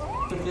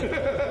 28.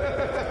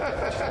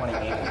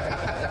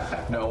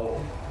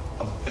 No,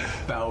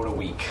 about a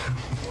week.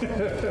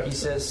 He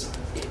says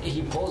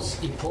he pulls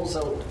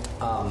out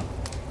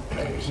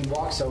he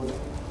walks out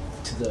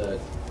to the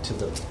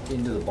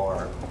into the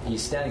bar.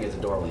 He's standing at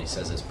the door when he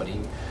says this, but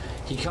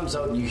he comes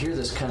out and you hear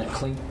this kind of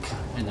clink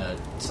and a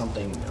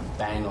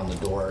bang on the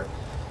door,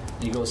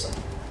 and he goes,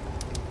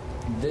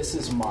 "This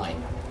is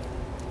mine.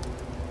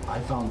 I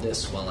found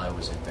this while I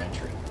was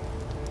adventuring."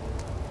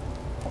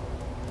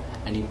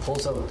 and he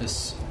pulls out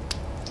this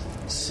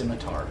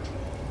scimitar,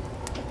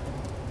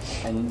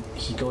 and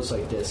he goes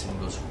like this, and he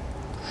goes,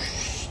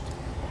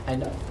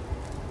 and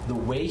the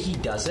way he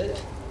does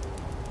it,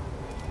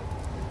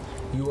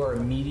 you are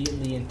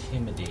immediately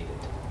intimidated.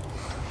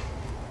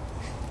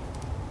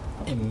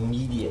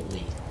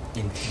 Immediately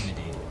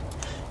intimidated.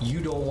 You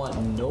don't want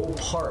no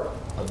part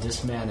of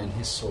this man and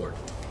his sword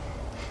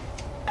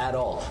at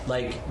all.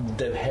 Like,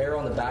 the hair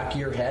on the back of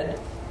your head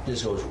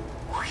just goes,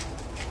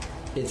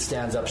 it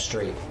stands up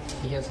straight.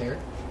 He has hair.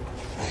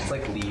 It's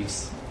like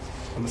leaves,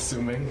 I'm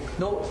assuming.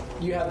 No,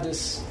 you have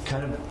this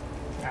kind of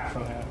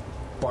Afro hair.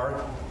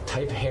 bark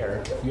type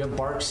hair. You have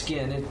bark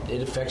skin.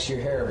 It affects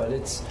your hair, but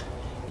it's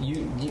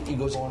it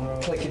goes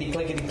clickety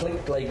clickety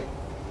click, like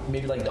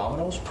maybe like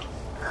dominoes.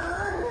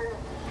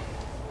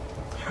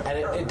 And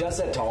it does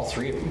that to all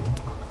three of you.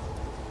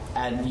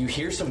 And you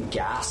hear some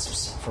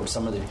gasps from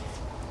some of the.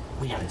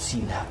 We haven't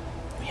seen that.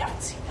 We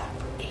haven't seen that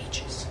for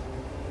ages.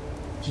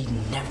 He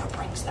never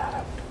brings that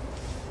out.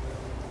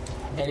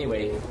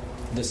 Anyway,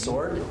 the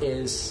sword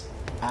is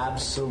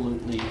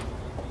absolutely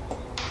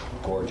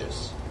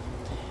gorgeous.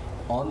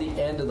 On the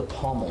end of the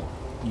pommel,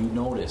 you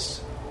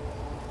notice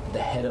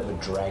the head of a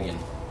dragon.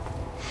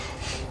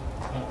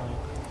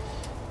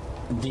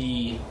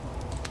 The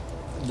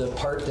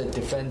part that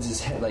defends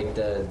his head, like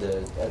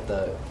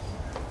the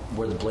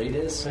where the blade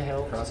is, The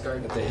hilt.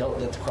 Crossguard. at the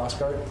hilt, at the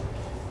crossguard,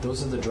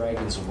 those are the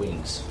dragon's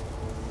wings.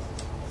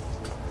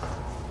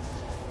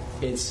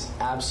 It's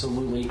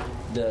absolutely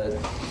the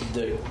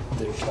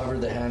cover,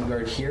 the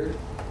handguard here,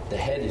 the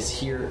head is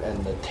here,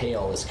 and the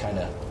tail is kind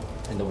of,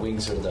 and the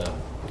wings are the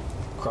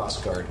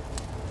crossguard.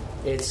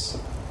 It's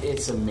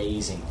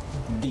amazing.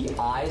 The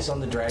eyes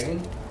on the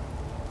dragon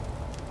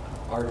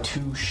are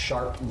two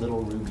sharp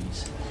little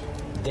rubies.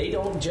 They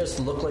don't just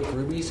look like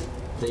rubies,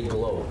 they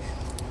glow.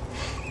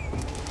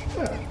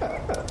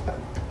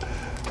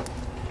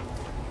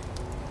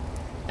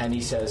 And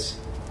he says,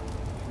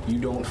 you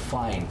don't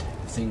find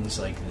things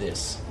like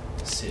this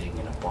sitting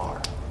in a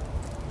bar.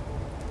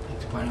 I'd like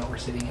to point out we're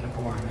sitting in a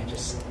bar and I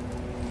just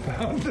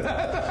Found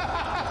that.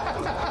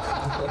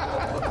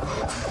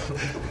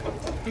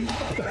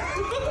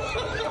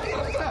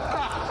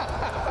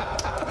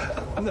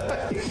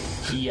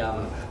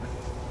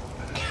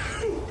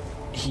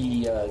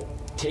 He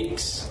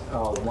takes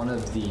one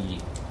of the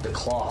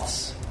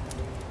cloths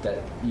that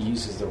he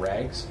uses, the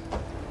rags,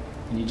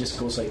 and he just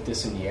goes like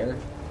this in the air,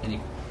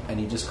 and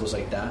he just goes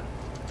like that.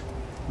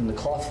 When the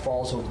cloth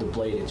falls over the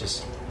blade, it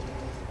just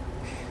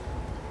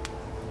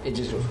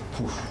goes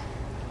poof,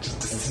 Just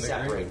and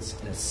disintegrates.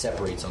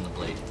 separates on the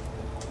blade.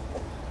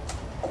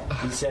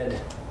 He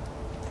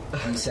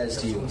says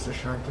to you, was a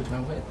shark with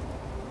no wit.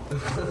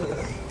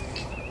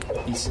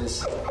 he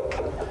says,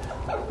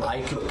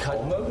 I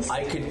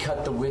could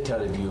cut the wit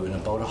out of you in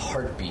about a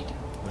heartbeat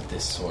with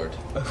this sword.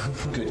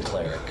 Good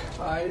cleric.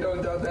 I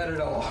don't doubt that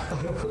at all.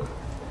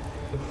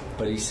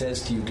 But he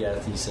says to you,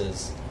 Geth, he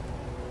says,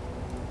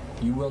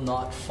 you will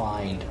not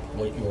find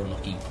what you're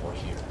looking for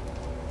here.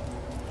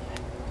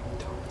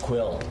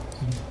 Quill,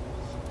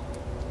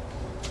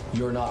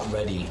 you're not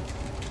ready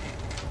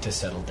to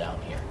settle down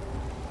here.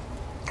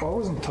 I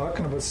wasn't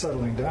talking about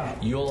settling down.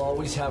 You'll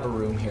always have a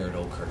room here at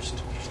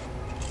Oakhurst.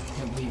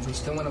 We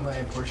still want to buy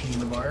a portion of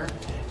the bar,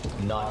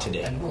 Not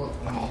today. and we'll.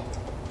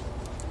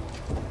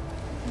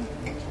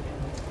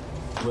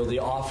 Will the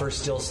offer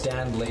still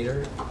stand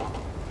later?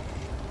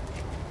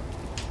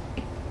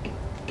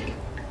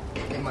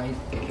 It might.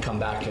 Come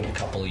back in a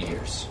couple of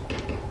years. Oh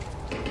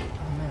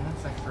man,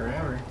 that's like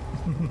forever.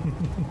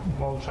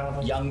 We'll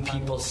travel. Young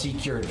people,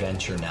 seek your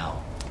adventure now,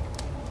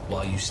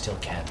 while you still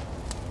can.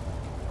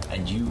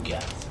 And you,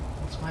 Geth,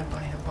 That's why I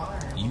buy a bar.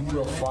 you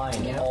will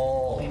find Yeah,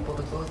 all. people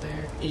to go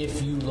there.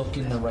 If you look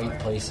in the right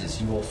places,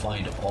 you will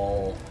find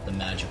all the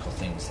magical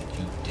things that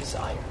you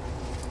desire.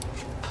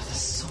 But it's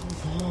so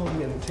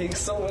long and takes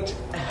so much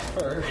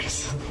effort.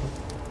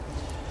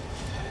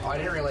 Oh, I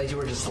didn't realize you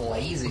were just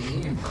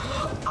lazy.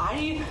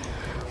 I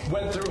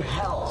went through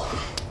hell.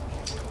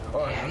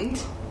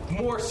 And?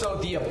 More so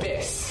the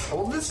abyss.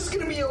 Well, this is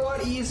going to be a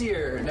lot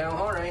easier. Now,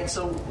 all right,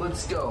 so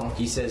let's go.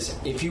 He says,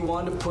 if you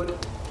want to put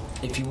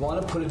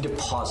a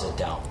deposit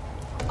down,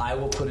 I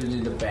will put it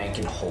in the bank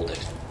and hold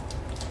it.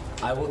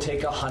 I will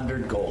take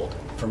 100 gold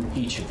from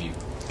each of you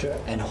Okay.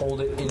 and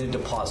hold it in a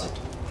deposit.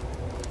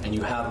 And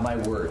you have my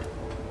word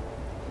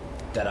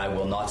that I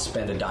will not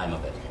spend a dime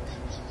of it.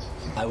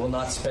 I will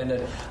not spend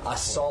a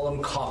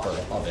solemn copper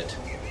of it.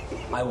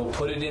 I will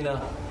put it in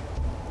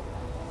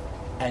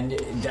and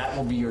that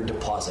will be your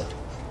deposit.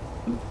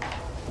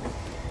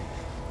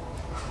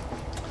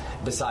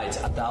 Besides,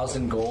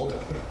 1,000 gold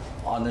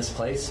on this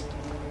place,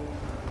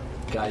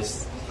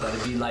 guys,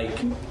 that'd be like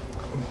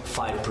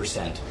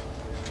 5%.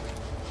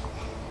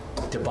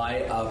 To buy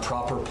a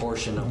proper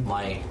portion of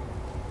my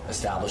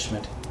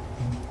establishment,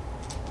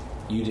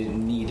 you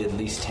didn't need at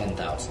least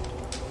 10,000.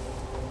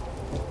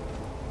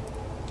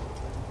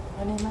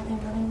 Money, money,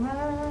 money,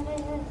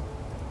 money.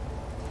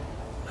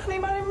 Money,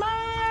 money,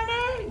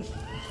 money.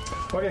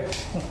 Okay.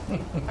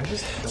 I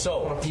just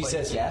So he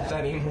says, Geth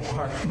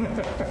anymore.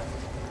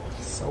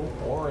 So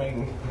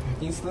boring.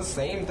 He's the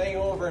same thing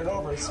over and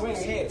over. Swing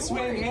hit,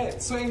 swing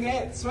hit, swing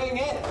hit, swing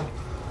hit.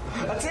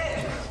 That's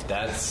it.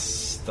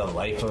 "That's the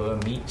life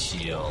of a meat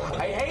shield."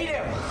 I hate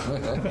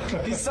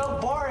him. He's so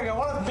boring. I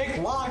want to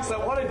pick locks. I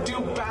want to do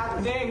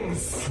bad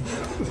things.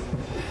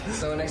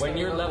 So next When time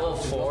you're we level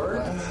go-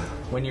 4,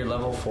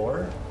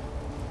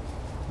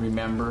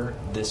 remember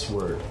this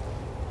word: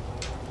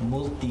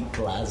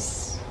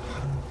 multi-class.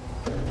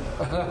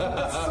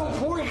 That's so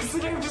boring because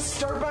then I have to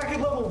start back at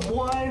level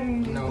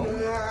 1. No. It's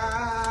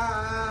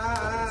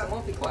a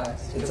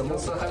multi-class. It's a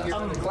multi-class. Your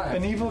own class.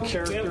 An evil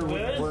character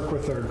would work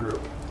with our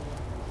group.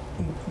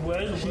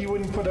 Where's He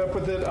wouldn't put up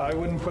with it. I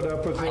wouldn't put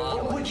up with it.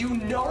 How would you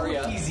know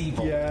Arya. he's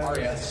evil? Yeah.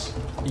 Yes.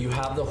 You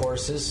have the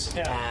horses,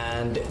 Yeah.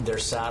 and they're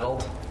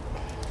saddled.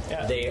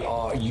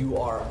 Yeah. You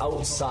are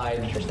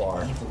outside the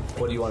barn.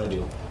 What do you want to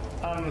do?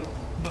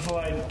 Before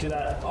I do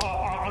that,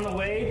 on the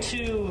way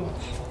to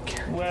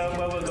where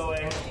we're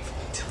going,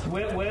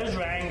 where's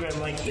Rangrim,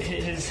 like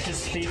his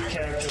thief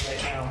character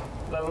right now?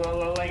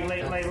 Like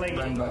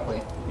Ryan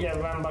Buckley. yeah,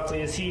 Ron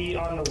Buckley. Is he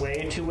on the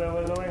way to where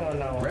we're going or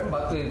no? Rem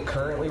Buckley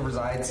currently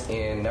resides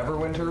in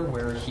Neverwinter,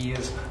 where he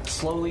is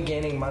slowly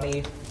gaining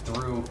money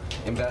through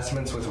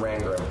investments with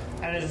Rangrim.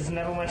 And is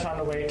Neverwinter on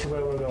the way to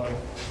where we're going?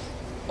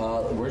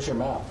 Where's your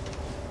map?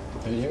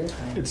 Right here?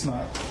 It's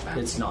not.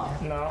 It's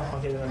not. No?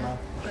 Okay, then no.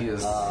 He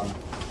is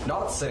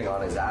not sitting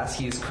on his ass.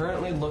 He is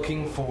currently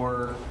looking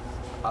for.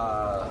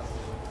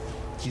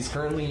 He's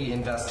currently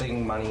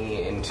investing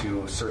money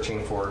into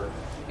searching for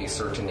a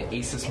certain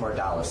Asus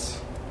Mardalis.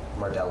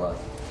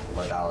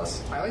 Mardalis.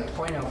 I like to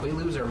point out, if we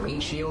lose our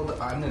meat shield,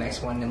 I'm the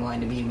next one in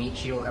line to be a meat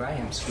shield, and I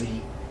am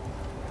Squiddy.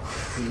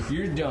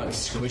 You're done.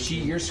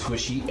 Squishy. You're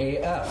squishy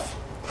AF.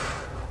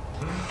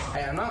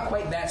 I'm not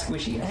quite that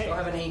squishy. I still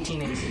have an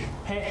 18 AC.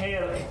 Hey,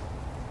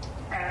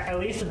 at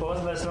least both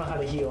of us know how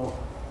to heal.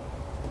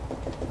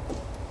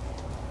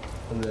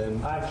 And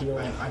then I've healed.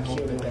 I'm a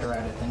little bit better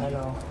at it than I you.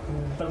 know.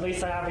 But at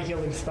least I have a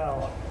healing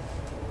spell.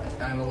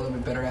 I'm a little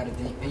bit better at it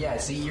than you. Yeah,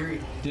 see, you're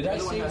Did I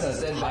the one see who has to the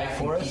stand high back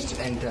forest?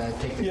 and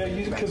take the Yeah,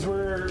 back. because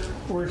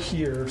we're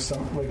here,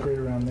 like right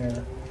around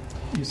there.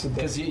 You said that.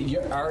 Because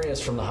your Arya's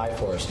from the High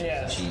Forest.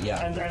 Yeah.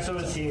 Yeah. And so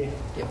is he.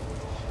 Yep.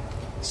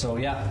 So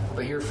yeah.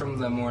 But you're from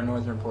the more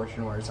northern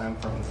portion, whereas I'm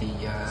from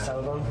the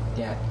Southern.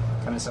 yeah,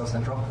 kind of south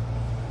central.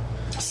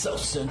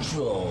 South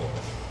Central.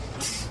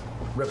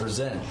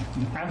 Represent.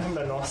 I'm from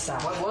the north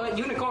side. What?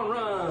 Unicorn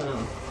run!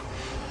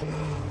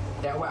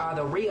 That where are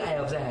the real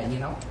elves at? You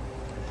know.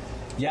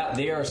 Yeah,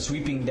 they are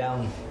sweeping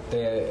down.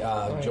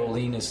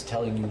 Jolene is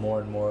telling you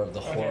more and more of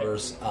the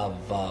horrors of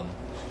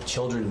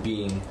children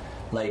being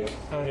like.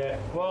 Okay.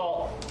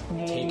 Well,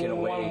 Take it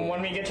away.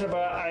 When we get to the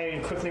boat, I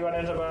quickly run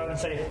into the boat and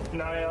say,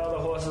 "Niall, the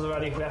horses are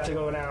ready. We have to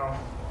go now.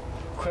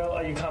 Quill,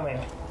 are you coming?"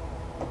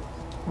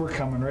 We're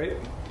coming, right?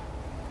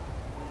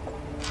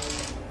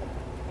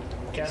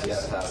 Guess.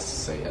 Yes, has to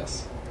say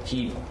yes.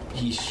 He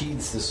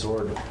sheathes the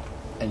sword,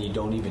 and you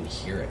don't even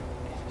hear it.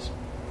 It's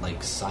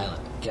like silent.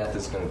 Geth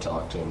is going to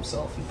talk to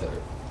himself in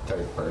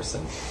third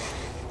person.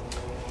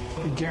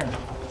 Hey, Garen,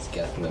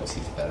 Geth knows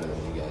he's better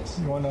than you guys.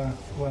 you wanna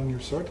lend your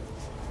sword?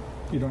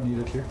 You don't need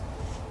it here.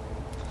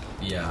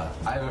 Yeah.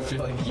 I have a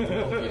feeling you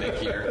will get it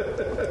here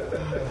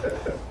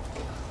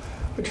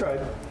I tried.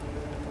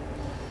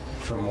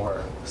 for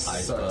more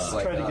sucks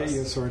like Tried to us. get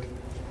you a sword.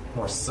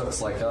 More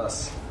sucks like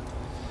us.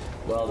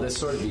 Well, this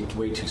sword would be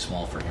way too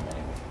small for him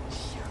anyway.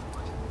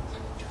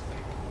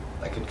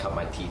 I could cut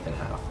my teeth in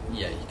half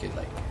Yeah, you could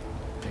like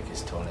pick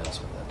his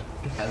toenails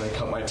with and then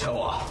cut my toe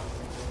off.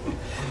 it.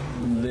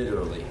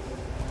 Literally.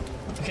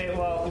 Okay.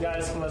 Well,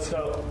 guys, let's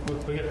go.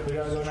 We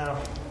gotta go now.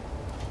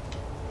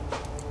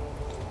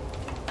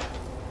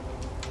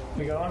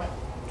 We going?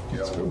 You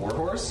have a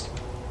warhorse?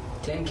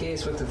 10K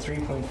is what the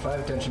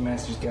 3.5 Dungeon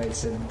Master's Guide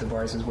said the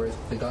bars is worth.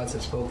 The gods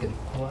have spoken.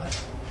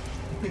 What?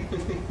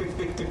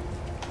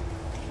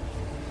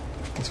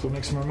 Let's go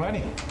make some more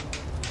money.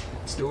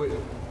 Let's do it.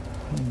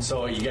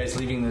 So, are you guys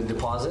leaving the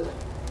deposit?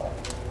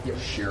 Yep.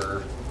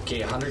 Sure.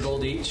 Okay, 100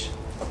 gold each.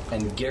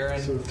 And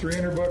Garen. So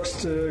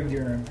 $300 to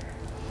Garen.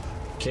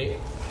 Okay.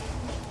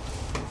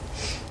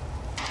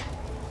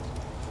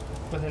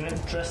 With an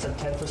interest of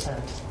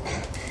 10%.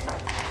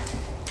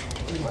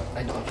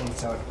 I don't think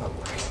it's how it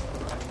works.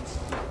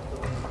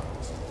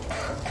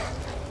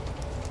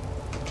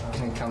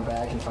 Can I come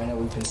back and find out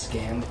we've been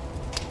scammed?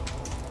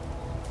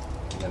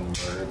 And then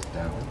murdered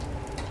down.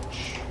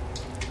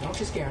 No,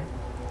 just Garen.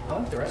 I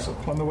like the rest of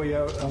them. On the way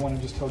out, I want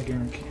to just tell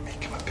Garen, can you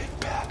make him a big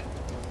bad?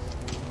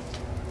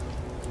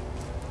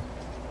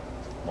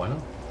 Why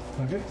not?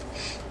 Okay.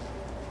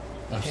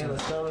 Okay,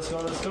 let's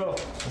go.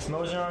 Let's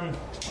mosey on.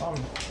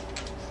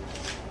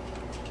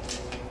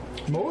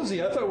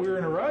 Mosey, I thought we were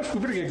in a rush. We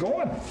better get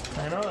going.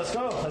 I know. Let's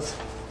go.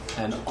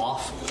 And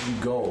off you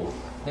go.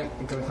 Yep,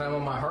 I'm gonna climb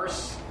on my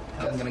horse.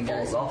 I'm gonna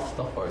Falls go. off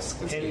the horse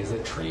because Okay. he is a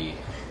tree.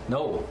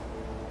 No.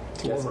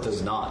 Yes, Warhorse.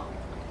 does not.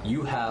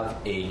 You have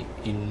a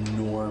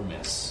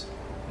enormous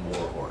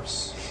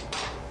warhorse.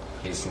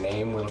 His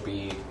name will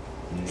be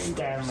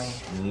Stanley.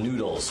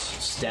 Noodles.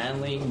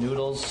 Stanley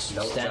Noodles.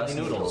 No, Stanley just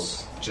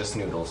Noodles. Just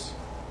noodles.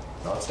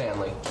 Not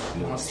Stanley.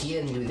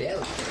 Ancien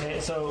noodle. Okay,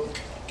 so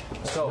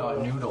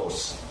Not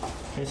noodles.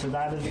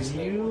 that is His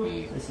name will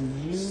you. be This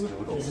is you.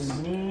 Stoodles. This is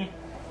me.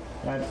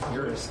 That's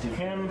You're a stupid.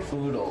 him.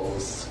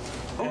 Oodles.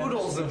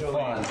 Oodles of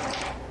fun.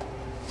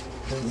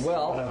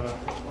 Well, Whatever.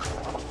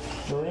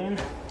 Julian.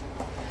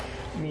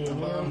 Me and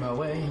you. my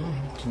way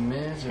to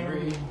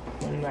misery. Him.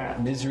 And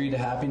that. Misery to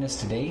happiness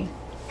today.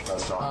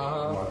 That's not me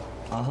anymore.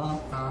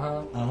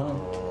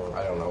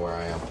 I don't know where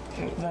I am.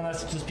 Then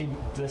let's just be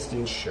this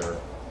dude. Sure.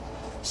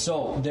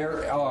 So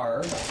there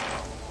are.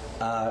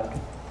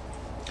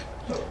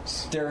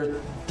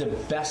 The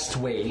best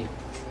way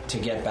to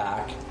get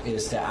back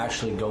is to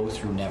actually go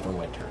through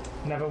Neverwinter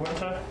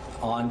Neverwinter.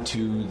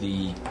 onto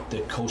the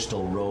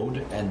coastal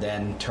road and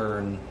then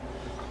turn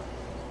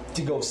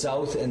to go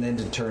south and then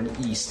to turn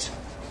east.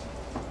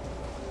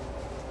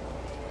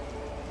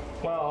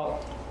 Well,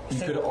 You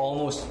could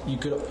almost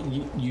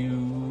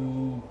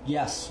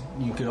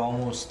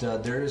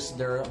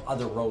there are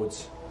other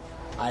roads.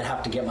 I'd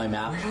have to get my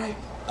map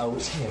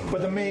out.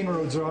 But the main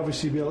roads are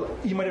obviously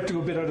you might have to go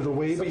a bit out of the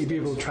way, but you'd be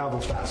able to travel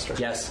faster.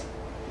 Yes.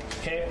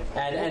 Okay.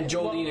 And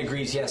Jolene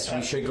agrees, yes,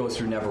 we should go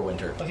through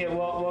Neverwinter. Okay,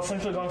 well,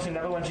 since we're going through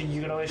Neverwinter,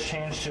 you could always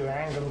change to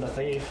Rangrim the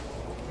Thief.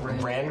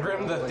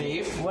 Rangrim the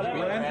Thief? Whatever.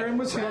 Rangrim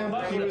was him,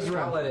 he was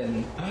Ren.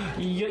 Paladin.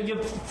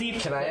 Your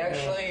thief. Can I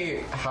actually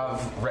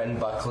have Ren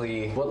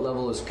Buckley what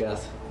level is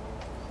Geth?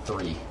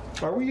 3?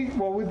 Are we?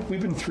 Well,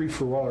 we've been 3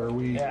 for a while. Are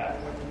we? Yeah.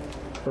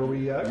 Are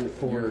we at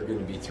 4? You're going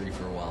to be 3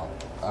 for a while.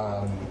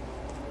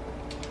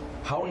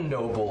 How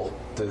noble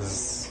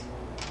does...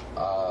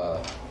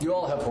 You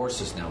all have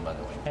horses now, by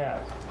the way. Yeah.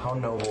 how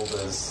noble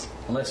does...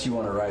 Unless you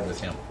want to ride with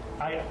him.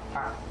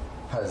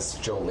 does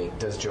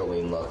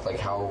Jolene look? Like,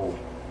 how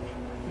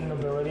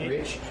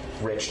Nobility.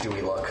 rich do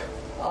we look?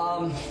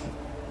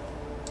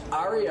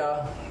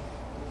 Arya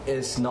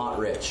is not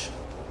rich.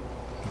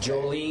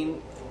 Jolene,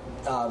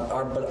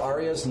 but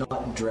Arya's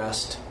not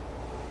dressed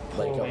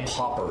like Holy. a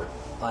pauper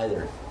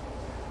either.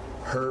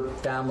 Her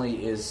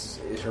family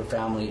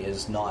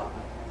is not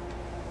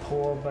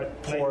Poor,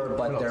 but poor,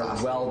 but middle they're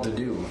class.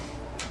 well-to-do,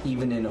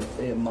 even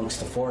amongst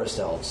the forest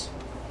elves.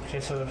 Okay,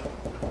 so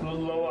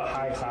lower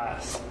high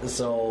class.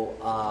 So,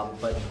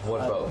 but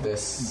What about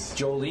this?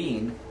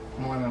 Jolene?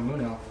 More than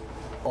Moon Elf.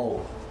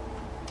 Oh,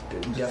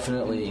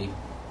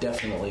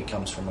 definitely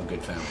comes from a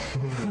good family.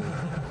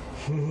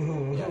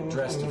 Yeah,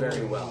 dressed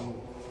very well.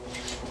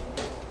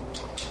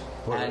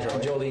 And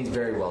Jolene's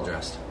very well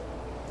dressed.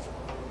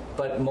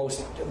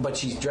 But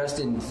she's dressed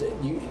in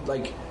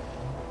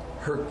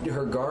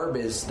her garb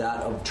is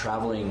that of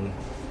traveling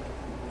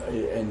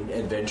and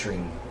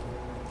adventuring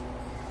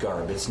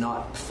garb. It's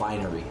not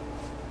finery.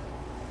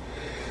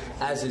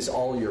 As is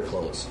all your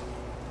clothes.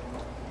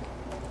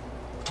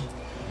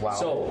 Wow.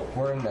 So-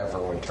 we're in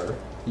Neverwinter.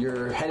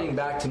 You're heading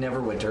back to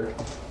Neverwinter,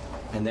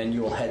 and then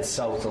you will head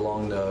south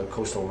along the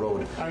coastal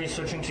road. Are you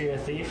switching to your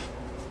thief?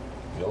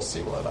 You'll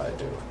see what I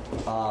do.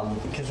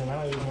 Because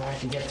now you can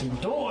actually get through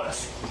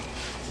doors.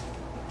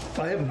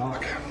 I have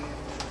knock.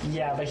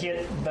 Yeah,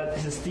 but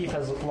his thief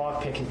has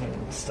lockpicking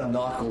and stuff.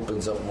 Knock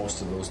opens up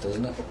most of those,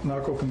 doesn't it?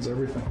 Knock opens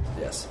everything.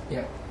 Yes.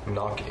 Yeah.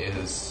 Knock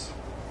is...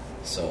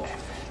 So,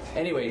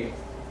 anyway,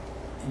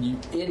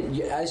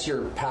 as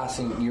you're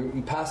passing,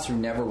 you pass through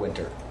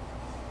Neverwinter.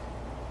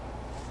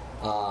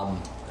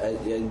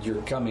 And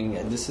you're coming,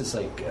 and this is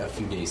like a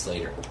few days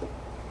later.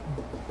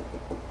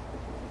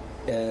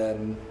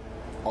 And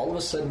all of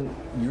a sudden,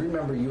 you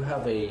remember you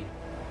have a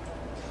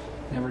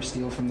Never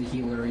steal from the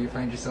healer or you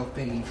find yourself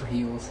begging for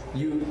heals.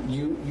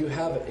 you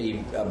have a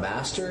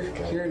master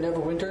here in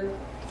Neverwinter.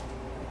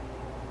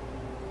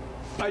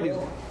 I do.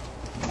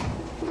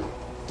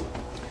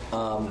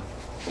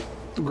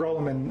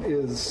 Grolleman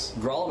is...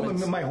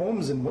 Grolleman's- My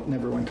home's in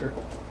Neverwinter.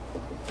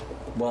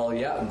 Well,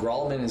 yeah,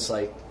 Grolleman is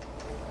like,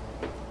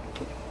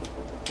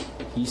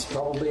 he's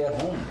probably at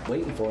home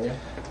waiting for you.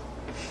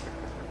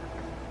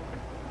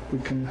 We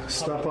can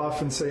stop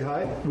off and say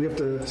hi. We have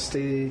to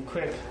stay...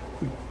 Quick.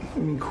 I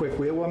mean, quick.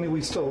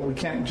 We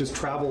can't just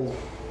travel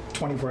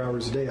 24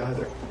 hours a day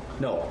either.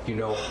 No, You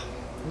know,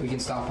 We can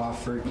stop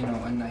off for,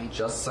 a night.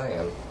 just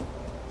saying.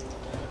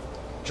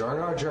 During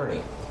our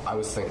journey, I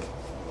was thinking,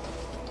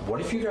 what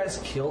if you guys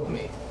killed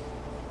me,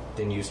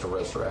 then used a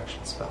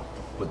resurrection spell?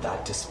 Would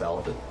that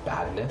dispel the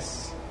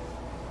badness?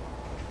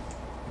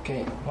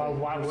 Okay. Well,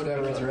 why What's would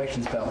that we-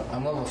 resurrection spell?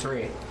 I'm level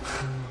 3. I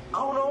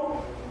don't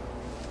know.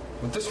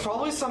 There's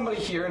probably somebody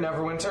here in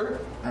Neverwinter.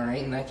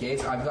 Alright, in that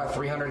case, I've got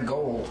 300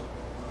 gold.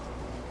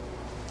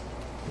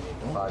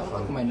 Don't look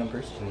at my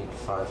numbers. You need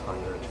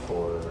 500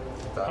 for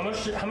that. How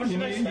much You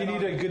did I need, spend you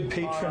need on- a good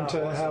patron on,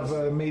 to horses? have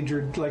a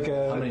major, like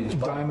How many a is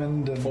bu-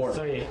 diamond. And 4,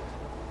 3.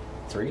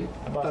 3.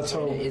 About That's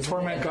how Isn't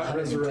Torment it got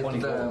 120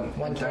 resurrected. the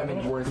one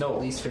diamond worth No,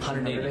 at least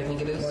 1,500, I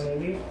think it is.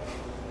 180.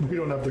 We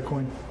don't have the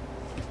coin.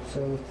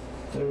 So,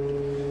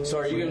 So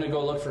are you going to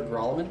go look for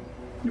Grolleman?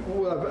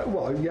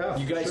 Well, yeah.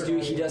 You guys sure. do.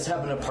 He does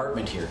have an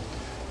apartment here.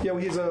 Yeah,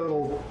 well, he has a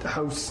little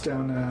house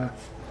down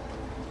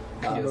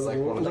It's like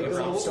one of like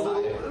the a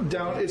little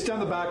down. It's down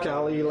the back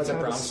alley, like Is it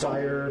kind of a brownstone?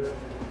 spire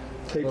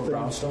type Little thing.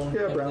 brownstone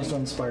Yeah, type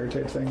brownstone spire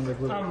type thing. Like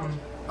little,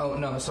 Oh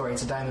no, sorry,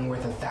 it's a diamond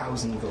worth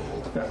 1,000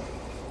 gold. yeah.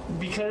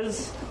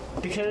 because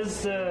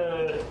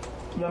the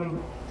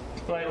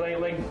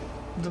like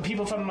the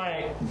people from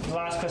my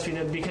last quest we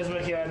did, because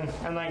we're here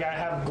and like I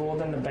have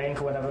gold in the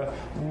bank or whatever,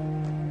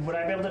 would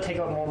I be able to take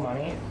out more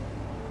money?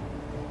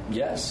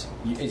 Yes.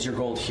 Is your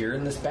gold here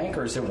in this bank,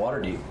 or is it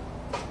Waterdeep?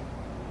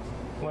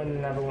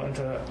 Never went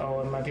to.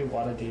 Oh, it might be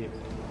Waterdeep.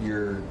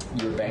 Your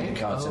bank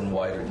account's in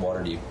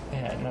Waterdeep.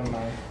 Yeah, never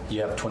mind.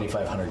 You have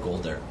 2,500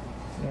 gold there.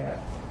 Yeah.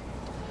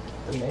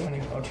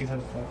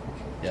 2,500.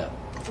 Yeah.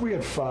 We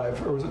had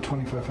 5, or was it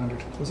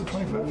 2,500? Was it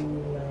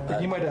 25?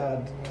 He might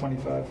have had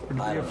 25. Or did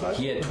we I have don't, 5?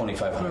 he had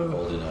 2,500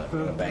 gold in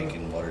a bank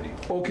in Waterdeep.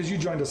 Oh, because you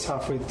joined us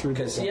halfway through.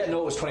 Because it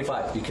was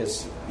 25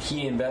 because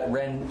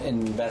Ren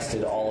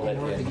invested all of In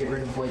order it to in. get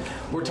rid of like.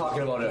 We're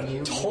talking about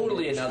you-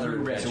 totally another true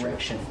adventure.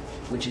 resurrection,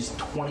 which is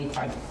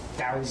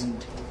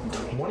 25,000.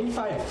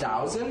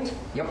 25,000?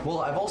 Yep. Well,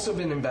 I've also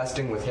been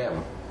investing with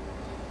him.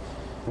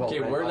 Well, Okay,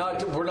 Red we're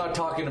Bucket. not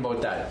talking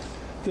about that.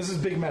 This is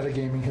big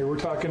metagaming here. We're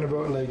talking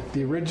about like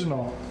the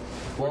original.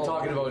 We're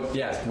talking about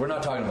we're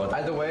not talking about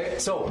that. Either way,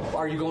 So,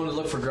 are you going to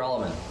look for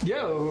Grelliman?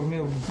 Yeah, I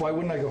mean, why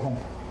wouldn't I go home?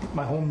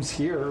 My home's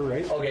here,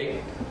 right?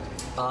 Okay.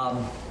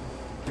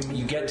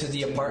 You get to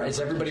the apartment.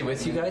 Is everybody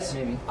with you guys?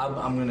 Maybe.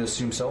 I'm going to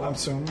assume so. I'm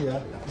soon,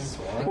 yeah.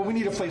 Well, we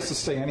need a place to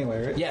stay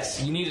anyway, right?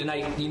 Yes, you need a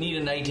night. You need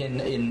a night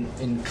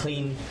in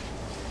clean,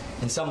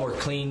 in somewhere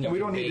clean. And we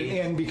don't need an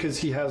inn because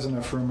he has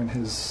enough room in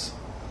his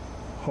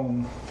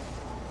home.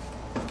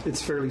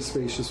 It's fairly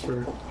spacious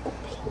for.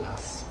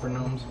 For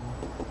gnomes.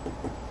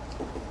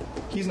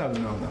 He's not a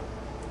gnome though.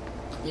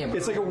 Yeah, but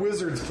It's like a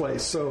wizard's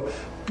place. So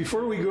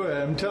before we go,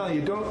 I'm telling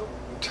you, don't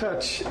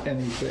touch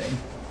anything.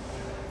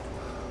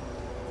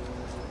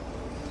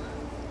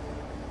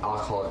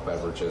 alcoholic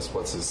beverages.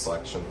 What's his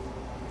selection?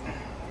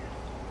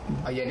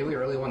 Oh yeah, do we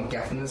really want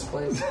Geff in this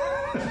place?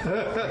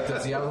 Like,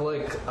 does he have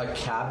like a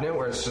cabinet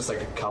where it's just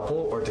like a couple,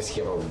 or does he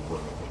have a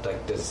room?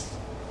 Like, does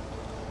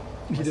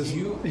He does.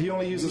 He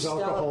only uses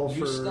alcohol for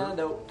You stand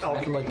out kind of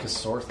alchemy. like a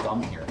sore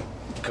thumb here.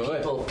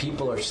 Good.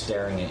 People are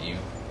staring at you.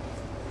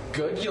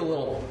 good, you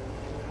little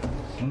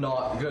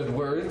not good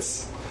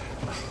words?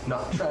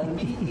 Not trying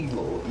to be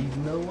evil,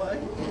 even though I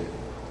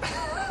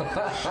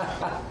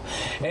am.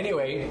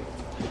 Anyway,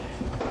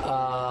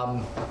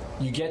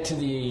 you get to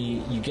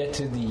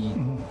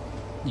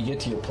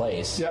your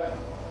place, Yep.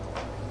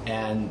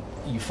 and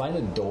you find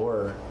the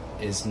door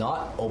is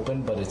not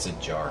open, but it's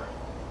ajar.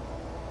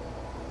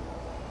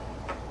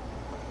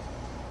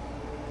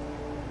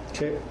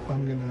 Okay,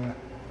 I'm gonna.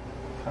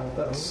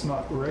 That's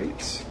not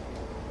right.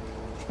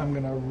 I'm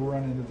gonna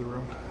run into the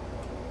room.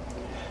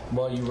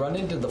 Well, you run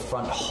into the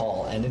front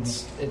hall, and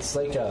it's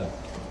like a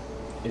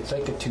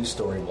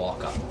 2-story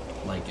walk up.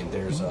 Like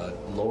there's a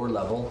lower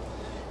level.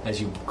 As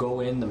you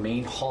go in the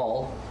main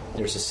hall,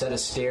 there's a set of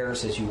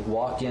stairs. As you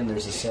walk in,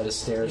 there's a set of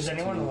stairs. Is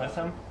anyone with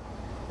him?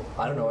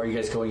 I don't know. Are you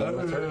guys going in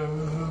with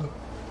her?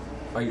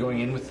 Are you going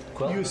in with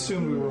Quill? You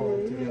assumed we were all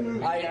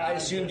together. I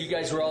assumed you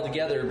guys were all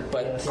together,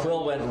 but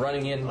Quill went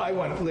running in. I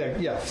went,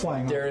 yeah,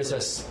 flying. There's a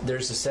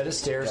set of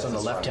stairs on the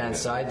left-hand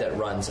side that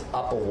runs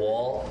up a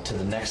wall to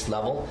the next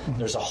level.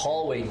 There's a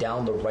hallway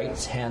down the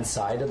right-hand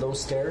side of those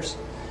stairs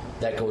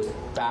that goes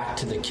back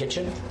to the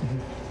kitchen.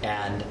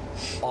 And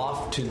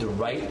off to the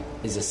right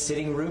is a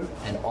sitting room,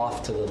 and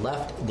off to the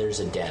left there's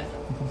a den.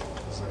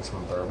 Is there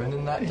some bourbon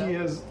in that? He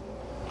has.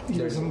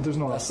 There's no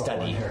a alcohol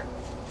study in here.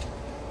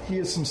 He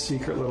has some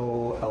secret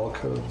little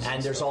alcoves.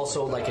 And there's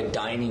also like a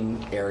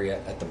dining area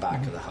at the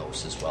back of the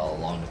house as well,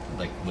 along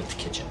with the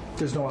kitchen.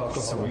 There's no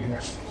alcohol in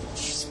here.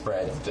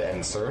 Spread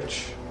and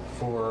search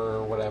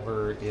for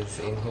whatever is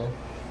in here.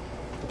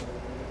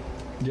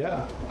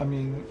 Yeah, I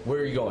mean, Where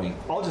are you going?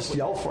 I'll just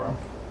yell for him.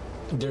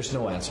 There's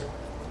no answer.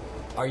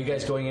 Are you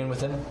guys going in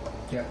with him?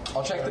 Yeah.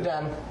 I'll check the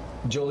den.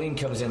 Jolene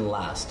comes in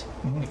last.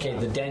 Okay,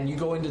 the den. You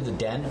go into the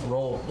den.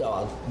 Roll.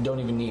 Don't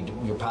even need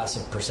your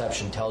passive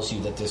perception. Tells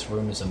you that this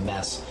room is a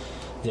mess.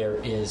 There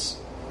is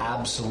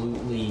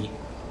absolutely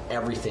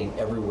everything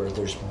everywhere.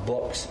 There's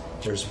books.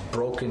 There's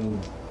broken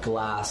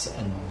glass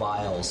and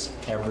vials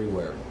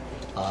everywhere.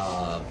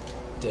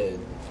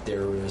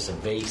 There is a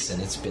vase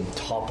and it's been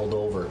toppled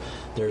over.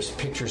 There's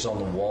pictures on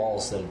the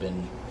walls that have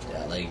been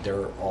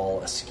they're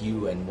all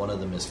askew, and one of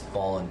them has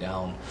fallen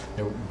down.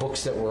 The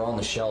books that were on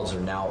the shelves are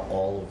now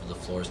all over the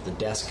floors. The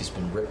desk has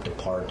been ripped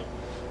apart.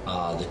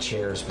 The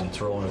chair's been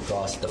thrown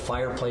across. The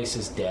fireplace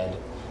is dead.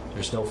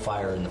 There's no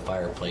fire in the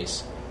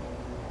fireplace,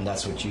 and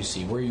that's what you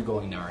see. Where are you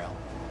going, Nariel,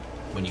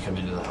 when you come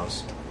into the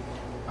house?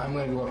 I'm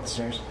gonna go up the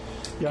stairs.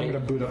 Yeah, Okay. I'm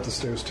gonna boot up the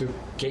stairs too.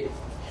 Okay,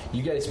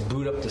 you guys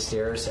boot up the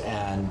stairs,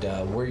 and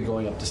where are you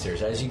going up the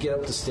stairs? As you get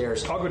up the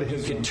stairs, I'll go to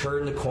his you can room.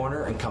 turn the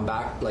corner and come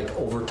back like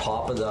over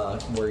top of the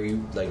where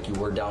you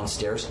were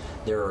downstairs.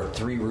 There are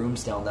 3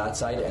 rooms down that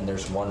side, and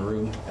there's 1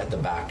 room at the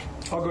back.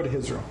 I'll go to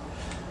his room.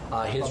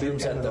 His I'll be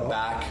room's in at it the all.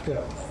 back. Yeah.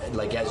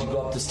 Like as you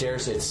go up the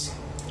stairs, it's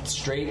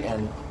straight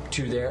and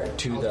to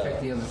I'll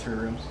check the the other 3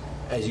 rooms.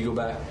 as you go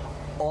back.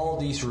 all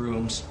these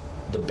rooms,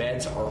 the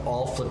beds are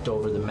all flipped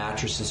over, the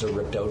mattresses are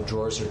ripped out,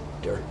 drawers are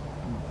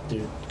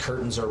the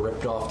curtains are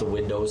ripped off the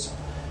windows,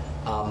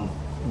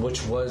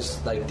 which was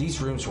like, these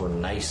rooms were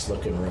nice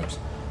looking rooms.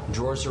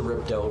 Drawers are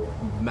ripped out,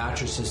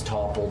 mattresses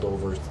toppled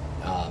over,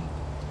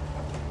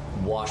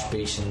 wash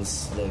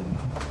basins, the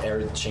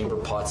air chamber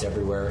pots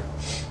everywhere,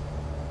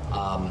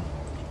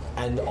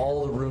 and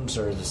all the rooms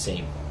are the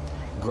same.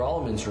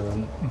 Grolleman's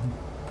room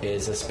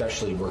is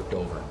especially worked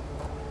over.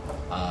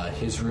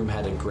 His room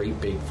had a great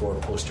big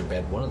 4-poster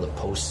bed. One of the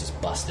posts is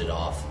busted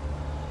off.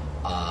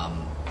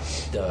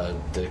 The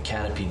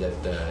canopy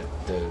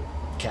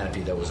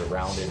that was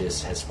around it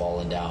has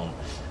fallen down.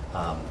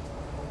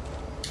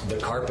 The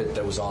carpet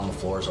that was on the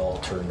floor is all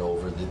turned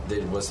over.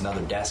 There was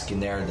another desk in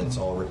there that's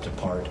all ripped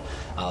apart.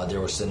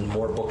 There was some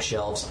more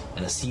bookshelves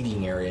and a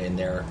seating area in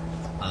there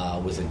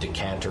with a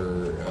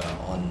decanter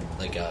on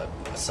like a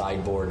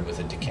sideboard with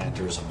a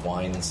decanters of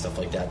wine and stuff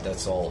like that.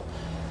 That's all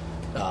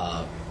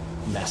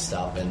messed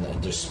up, and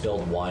there's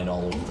spilled wine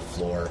all over the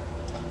floor,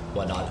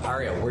 whatnot.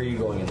 Aria, where are you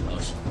going in the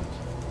house?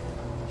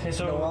 Okay,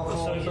 so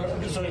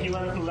he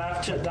went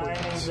left to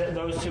dining.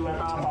 Those two went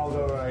up. I'll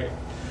go right.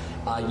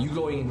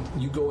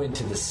 You go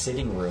into the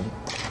sitting room,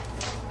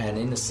 and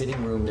in the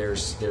sitting room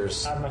there's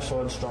I have my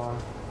sword drawn.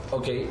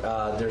 Okay,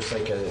 there's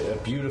like a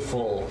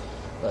beautiful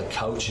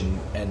couch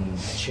and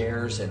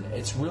chairs, and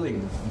it's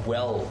really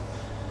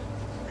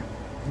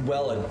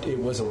it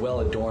was a well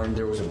adorned.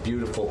 There was a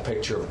beautiful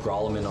picture of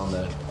Grolleman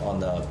on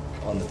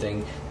the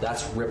thing.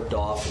 That's ripped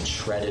off and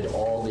shredded.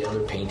 All the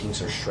other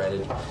paintings are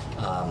shredded.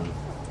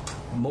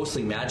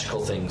 Mostly magical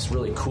things,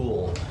 really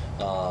cool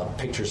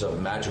pictures of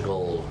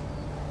magical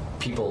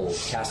people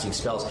casting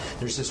spells.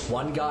 There's this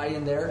one guy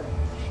in there.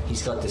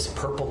 He's got this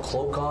purple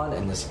cloak on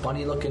and this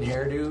funny looking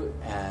hairdo,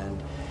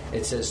 and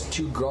it says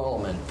 "To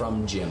Grolleman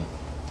from Jim."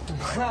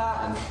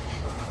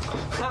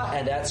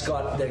 And it's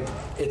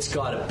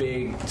got a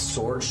big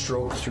sword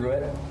stroke through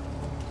it,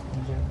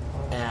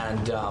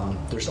 and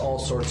there's all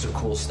sorts of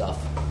cool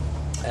stuff.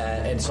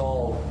 And it's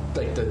all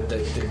like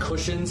the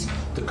cushions.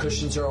 The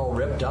cushions are all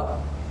ripped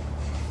up,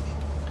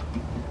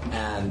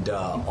 and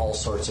all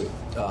sorts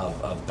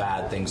of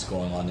bad things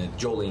going on. And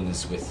Jolene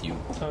is with you.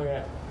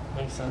 Okay,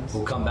 makes sense.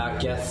 We'll come back.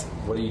 Geth,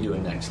 what are you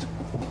doing next?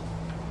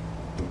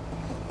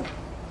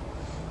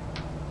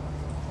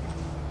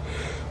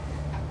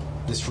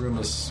 This room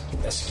is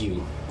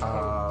askew.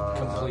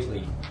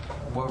 Completely.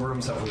 What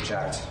rooms have we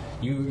checked?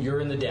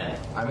 You're in the den.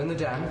 I'm in the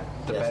den.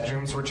 The Yes.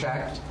 bedrooms were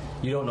checked.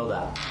 You don't know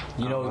that.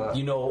 I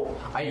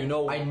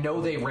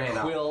know they ran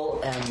up.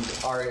 Quill and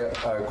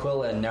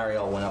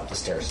Nariel went up the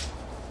stairs.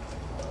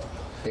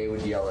 They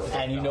would yell at them.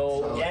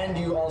 And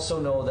you also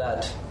know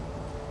that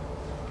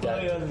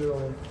Aria and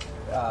Jolene.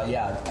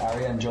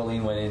 Aria and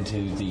Jolene went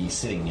into the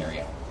sitting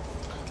area.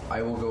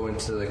 I will go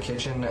into the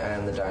kitchen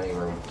and the dining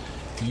room.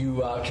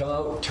 You come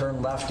out,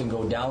 turn left, and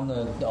go down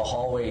the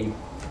hallway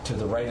to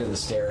the right of the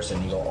stairs,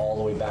 and you go all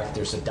the way back.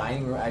 There's a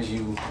dining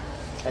room.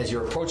 As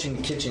you're approaching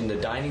the kitchen, the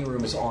dining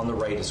room is on the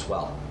right as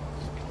well.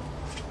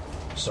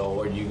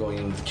 So are you going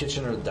into the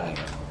kitchen or the dining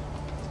room?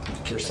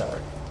 You're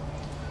separate.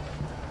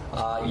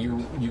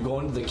 You go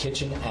into the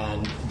kitchen,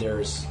 and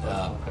there's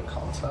Open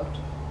concept?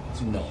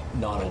 no,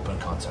 not open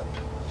concept.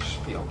 It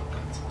should be open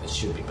concept. It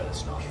should be, but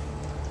it's not.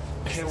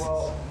 Okay,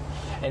 well,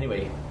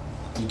 Anyway,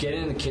 you get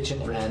in the kitchen,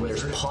 and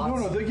there's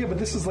pots. No, but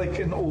this is like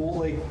an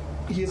old,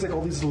 he has like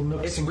all these little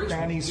nooks It's and rich.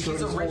 crannies. He's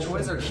throughout a his rich whole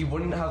wizard. thing. He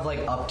wouldn't have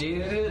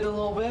updated it a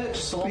little bit,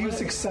 just a But little he was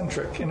bit.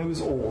 eccentric, and it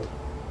was old.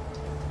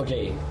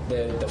 Okay,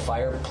 the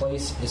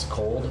fireplace is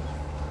cold.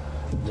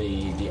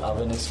 The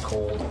oven is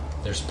cold.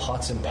 There's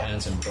pots and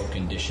pans and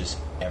broken dishes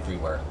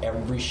everywhere.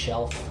 Every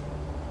shelf,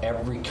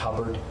 every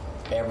cupboard,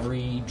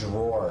 every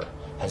drawer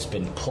has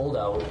been pulled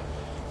out.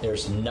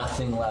 There's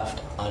nothing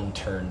left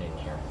unturned in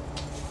here.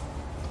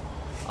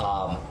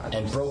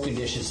 And broken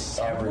dishes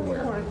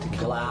everywhere.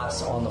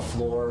 Glass on the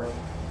floor.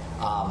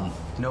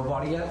 No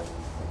body yet?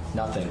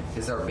 Nothing.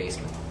 Is there a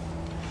basement?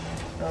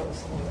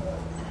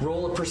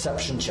 Roll a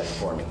perception check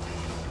for me.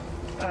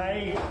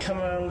 I come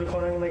around the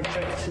corner and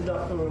check to the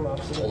room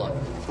opposite. Hold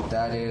on.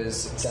 That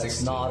is That's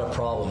 16. not a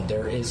problem.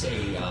 There is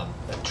a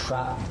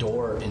trap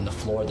door in the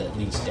floor that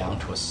leads down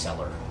to a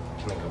cellar.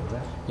 Can I go with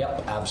that?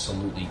 Yep,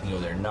 absolutely. You can go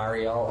there.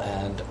 Nariel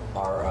and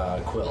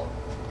our Quill.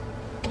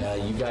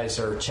 You guys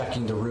are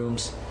checking the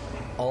rooms.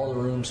 All the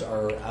rooms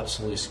are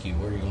absolutely askew.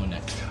 Where are you going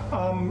next?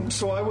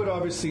 So I would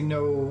obviously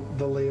know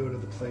the layout of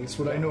the place.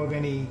 Would I know of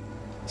any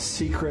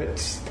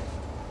secret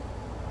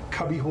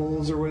cubby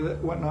holes or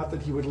whatnot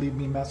that he would leave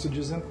me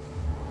messages in?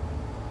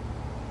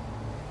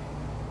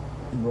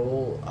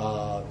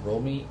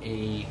 Roll me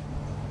a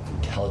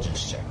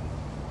intelligence check.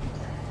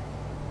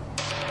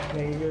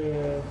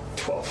 Maybe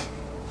 12.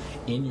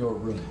 In your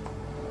room,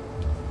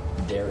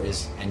 there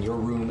is, and your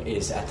room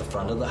is at the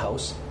front of the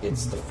house.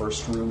 It's the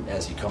first room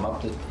as you come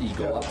up. You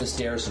go up the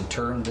stairs and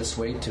turn this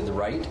way to the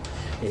right.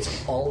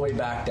 It's all the way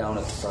back down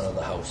at the front of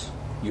the house.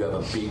 You have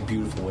a big,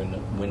 beautiful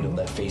window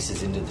that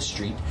faces into the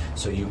street,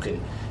 so you can,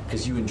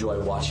 because you enjoy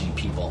watching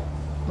people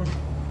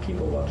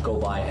people go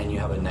by, and you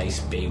have a nice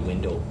bay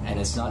window, and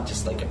it's not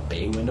just like a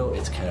bay window.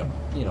 It's kind of,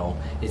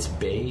 it's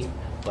bay,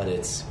 but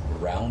it's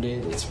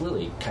rounded. It's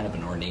really kind of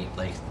an ornate,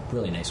 like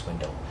really nice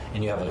window,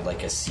 and you have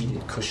a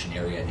seated cushion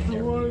area in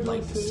there where you'd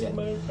like to sit.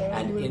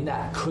 And in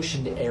that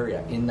cushioned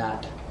area,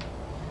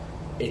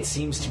 it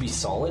seems to be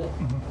solid,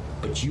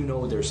 but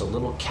there's a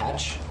little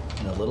catch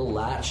and a little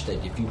latch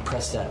that if you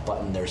press that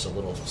button, there's a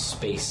little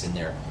space in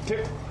there.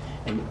 Okay.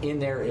 And in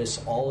there is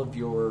all of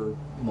your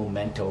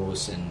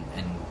mementos and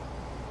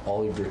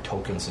all of your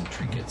tokens and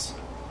trinkets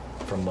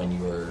from when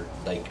you were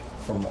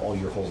from all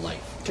your whole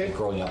life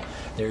growing up.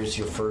 There was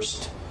your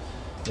first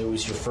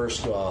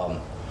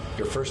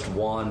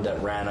wand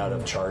that ran out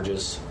of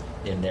charges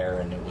in there,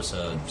 and it was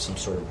some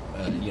sort of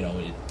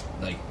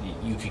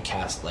you could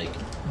cast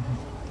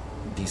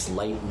these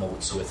light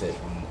motes with it,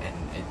 and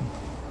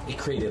it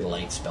created a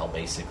light spell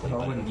basically.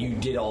 But you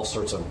did all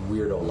sorts of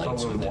weirdo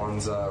lights with it.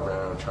 Wands ran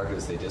out of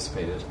charges, they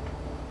dissipated.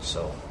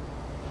 So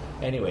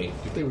anyway,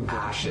 They would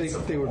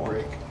break. They would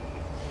break.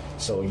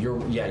 so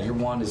your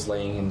wand is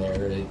laying in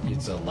there.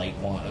 It's a light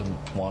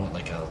wand,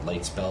 like a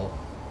light spell,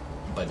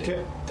 but Okay.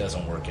 it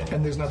doesn't work anymore.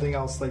 And there's nothing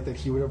else that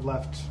he would have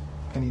left,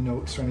 any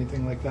notes or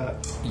anything like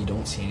that. You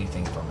don't see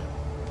anything from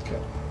it.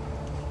 Okay.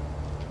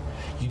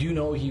 You do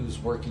know he was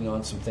working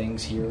on some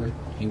things here.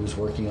 He was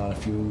working on a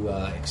few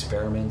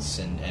experiments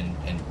and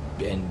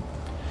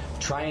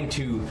trying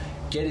to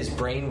get his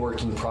brain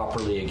working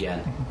properly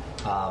again.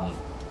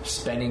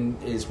 Spending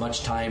as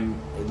much time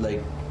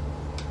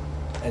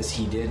as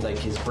he did,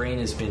 his brain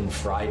has been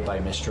fried by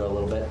Mistra a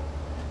little bit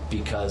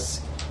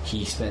because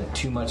he spent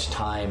too much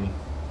time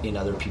in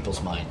other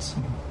people's minds.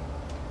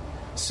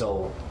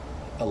 So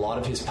a lot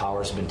of his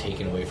powers have been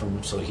taken away from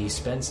him. So he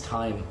spends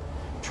time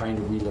trying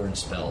to relearn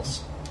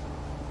spells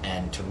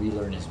and to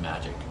relearn his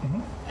magic.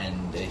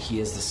 And he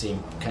has the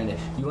same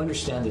you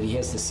understand that he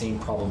has the same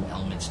problem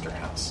Elminster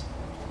has,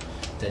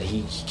 that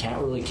he can't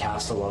really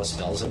cast a lot of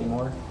spells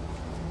anymore,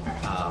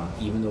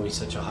 even though he's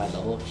such a high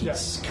level.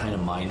 He's kind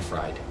of mind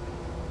fried.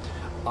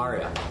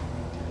 Arya,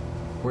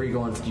 where are you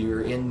going?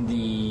 You're in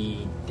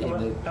the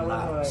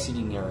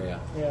seating area.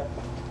 Yeah.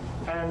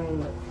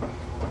 And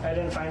I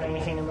didn't find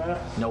anything in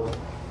there. Nope.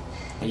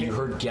 And you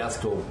heard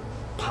Geth go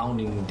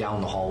pounding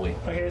down the hallway.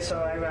 Okay, so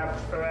I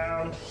wrapped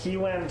around. He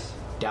went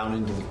Down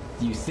into the...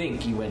 You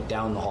think he went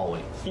down the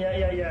hallway.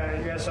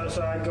 Yeah.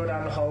 So I'd go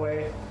down the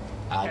hallway.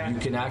 You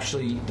can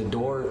actually... The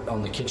door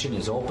on the kitchen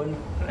is open.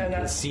 And you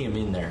can see him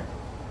in there.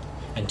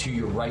 And to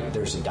your right,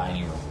 there's a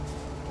dining room.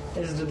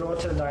 Is the door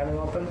to the dining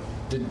open?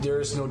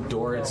 There is no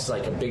door. It's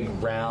like a big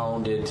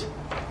rounded...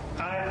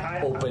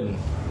 open...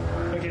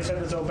 Okay, so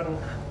it's open.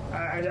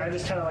 I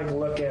just kind of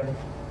look in.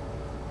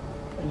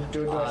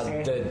 Do I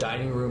see the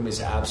dining room is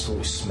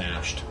absolutely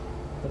smashed.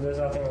 But there's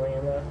nothing really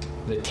in there.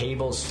 The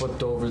table's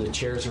flipped over, the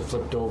chairs are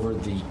flipped over,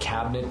 the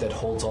cabinet that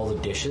holds all the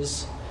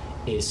dishes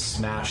is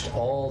smashed.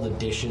 All the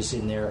dishes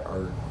in there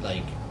are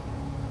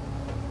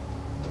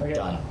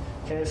done.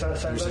 Okay, so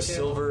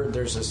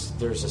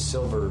there's a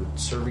silver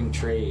serving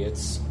tray.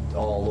 It's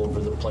all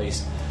over the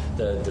place.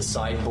 The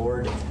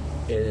sideboard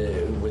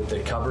with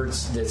the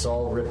cupboards, that's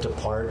all ripped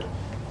apart.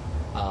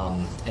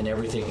 And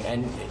everything,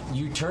 and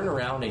you turn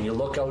around and you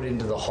look out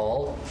into the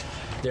hall.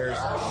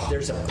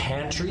 There's a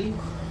pantry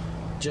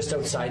just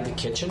outside the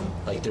kitchen.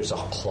 There's a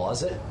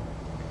closet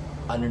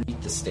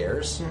underneath the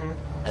stairs,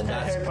 and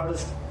that's Harry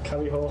Potter's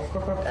cubby hole.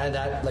 and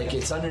that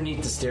it's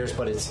underneath the stairs,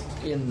 but it's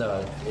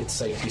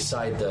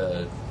beside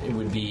it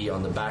would be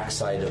on the back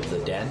side of the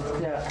den.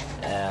 Yeah.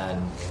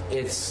 And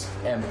it's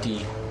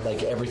empty.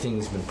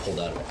 Everything's been pulled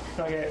out of it.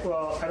 Okay,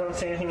 well, I don't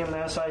see anything in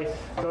there, so I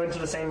go into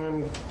the same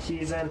room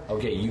he's in.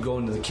 Okay, you go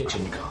into the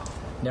kitchen.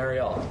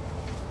 Nariel,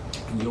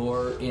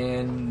 you're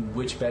in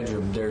which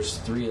bedroom? There's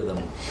 3 of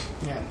them.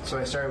 Yeah, so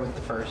I started with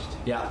the first.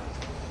 Yeah.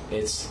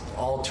 It's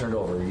all turned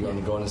over. You want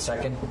to go in the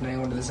second? Then I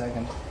go into the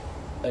second.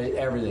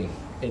 Everything.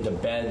 The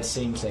bed,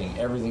 same thing.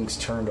 Everything's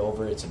turned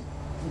over.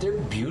 They're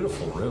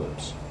beautiful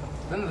rooms.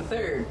 Then the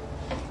third.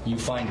 You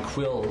find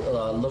Quill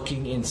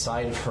looking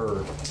inside of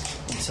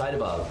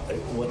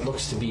what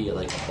looks to be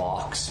a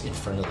box in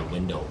front of the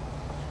window.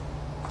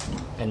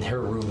 And her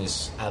room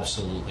is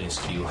absolutely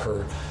askew.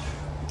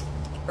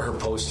 Her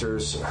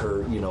posters,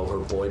 her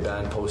boy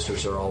band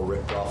posters are all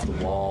ripped off the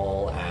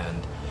wall,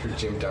 and Her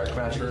Jim Dark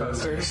Magic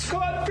posters.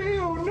 Scott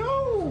Pio,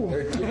 no!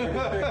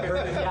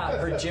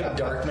 her Jim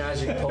Dark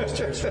Magic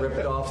posters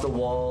ripped off the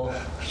wall.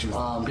 She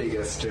was the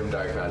biggest Jim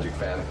Dark Magic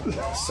fan.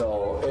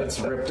 So it's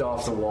ripped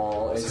off the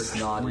wall. It's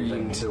not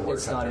even.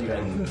 It's not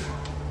even.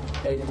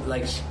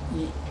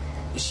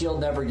 She'll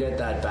never get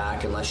that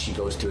back unless she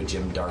goes to a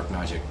Jim Dark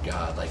Magic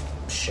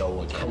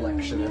show again.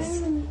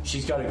 Collectionist.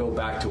 She's got to go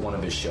back to one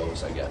of his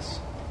shows, I guess.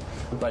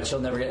 But she'll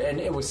never get. And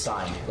it was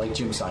signed.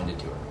 Jim signed it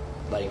to her.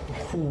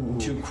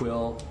 To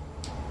Quill.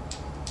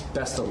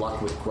 Best of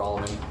luck with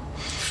Grolman.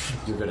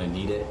 You're gonna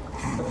need it.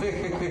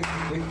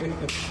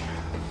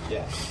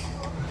 Yeah.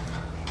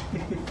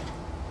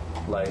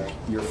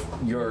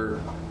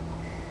 Your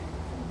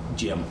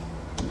Jim.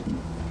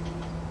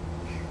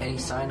 Any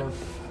sign of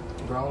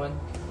Grolman?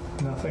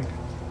 Nothing.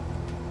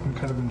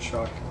 kind of in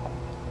shock.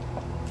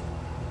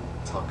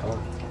 How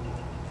come?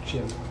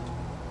 Jim.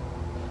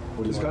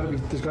 What do you There's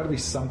want? got to be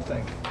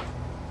something.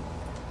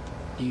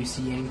 Do you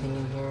see anything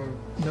in here?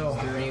 No.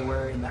 Is there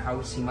anywhere in the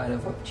house he might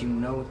have left you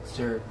notes,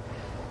 or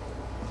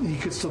He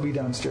could still be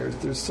downstairs.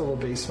 There's still a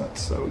basement,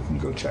 so we can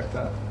go check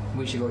that.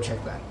 we should go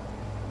check that?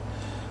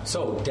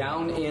 So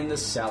down in the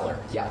cellar,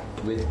 Yeah.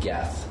 with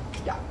Geth.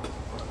 Yeah.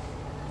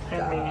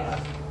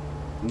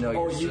 And No,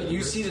 Oh, you're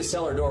you see the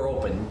cellar door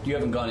open. You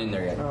haven't gone in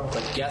there yet. Oh.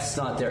 But Geth's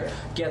not there.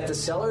 Geth, the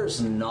cellar's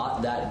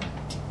not that,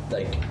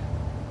 like,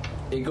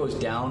 it goes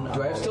down.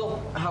 Do I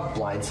still have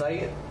blind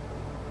sight?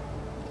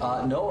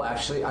 No,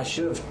 actually, I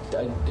should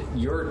have.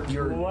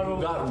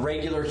 You've got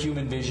regular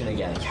human vision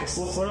again.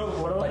 what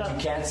about But that? you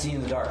can't see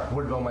in the dark.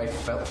 What about my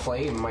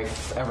flame, my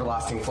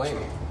everlasting flame?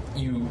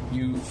 You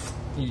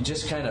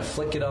just kind of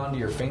flick it onto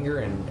your finger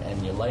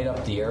and you light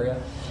up the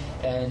area.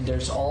 And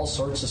there's all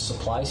sorts of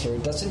supplies here.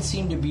 It doesn't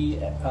seem to be,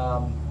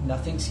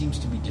 nothing seems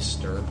to be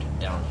disturbed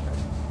down here.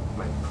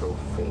 My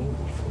profane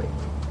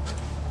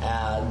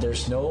flame.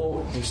 There's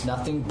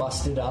nothing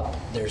busted up.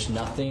 There's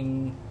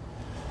nothing.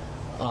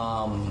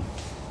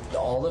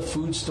 All the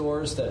food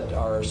stores that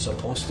are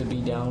supposed to be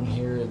down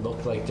here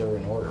look like they're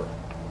in order.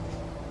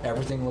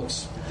 Everything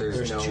looks.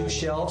 There's no- 2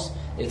 shelves.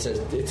 It's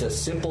a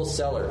simple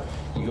cellar.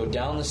 You go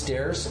down the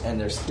stairs, and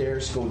their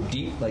stairs go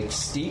deep, like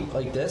steep,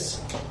 like this,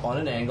 on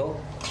an angle.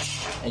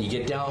 And you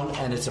get down,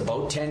 and it's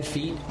about 10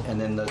 feet, and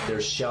then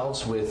there's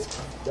shelves with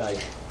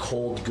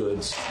cold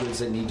goods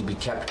that need to be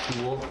kept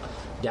cool.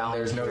 Down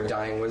There's no here.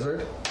 dying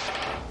wizard.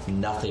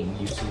 Nothing.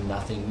 You see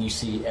nothing. You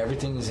see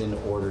everything is in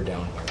order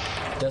down here.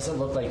 Doesn't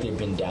look like they've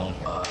been down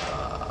here.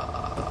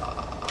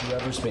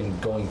 Whoever's been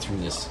going through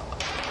this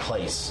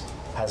place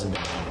hasn't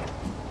been down here.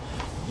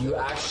 You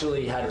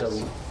actually had to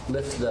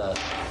lift the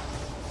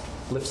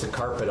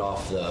carpet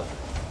off the.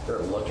 They're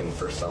looking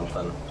for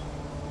something.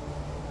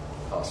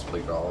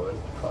 Possibly Gollum,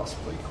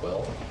 possibly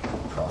Quill,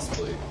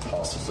 possibly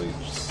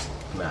just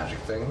magic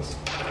things.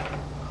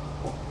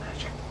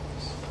 Magic.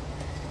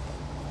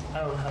 I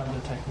don't have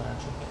detect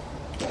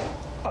magic.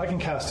 I can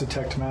cast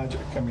Detect Magic.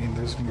 I mean,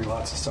 there's going to be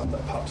lots of stuff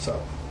that pops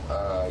up.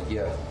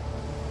 Yeah.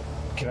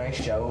 Can I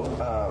shout?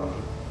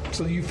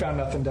 So you found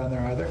nothing down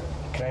there either?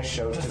 Can I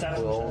shout to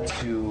Deception Quill check.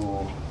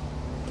 to?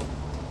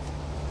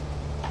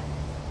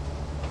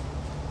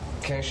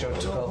 Can I shout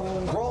to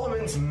Quill?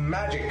 Grolleman's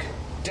magic.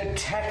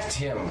 Detect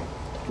him.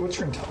 What's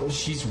your intelligence?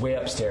 She's way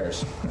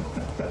upstairs.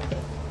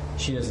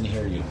 She doesn't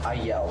hear you. I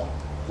yell,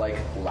 like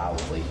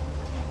loudly.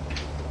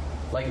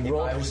 Like if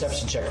Roll I a was-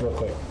 perception check real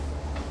quick.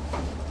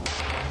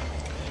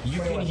 You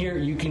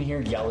can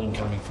hear yelling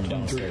coming from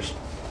downstairs.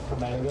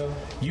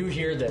 You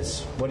hear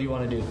this. What do you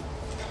want to do?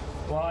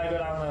 Well, I go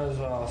down there as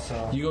well,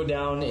 so. You go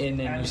down in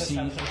and And you see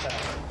perception check.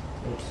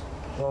 Oops.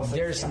 Well,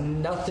 there's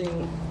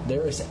nothing.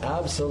 There is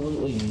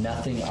absolutely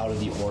nothing out of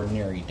the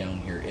ordinary down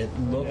here. It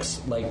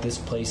looks like this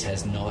place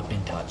has not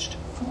been touched.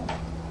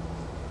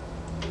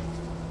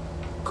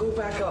 Go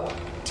back up.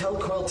 Tell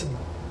Quill to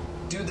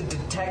do the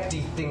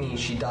detecty thingy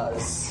she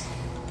does.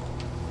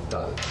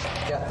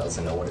 Cat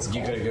doesn't know what it's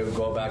You called. gotta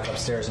go back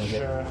upstairs and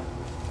get. Sure.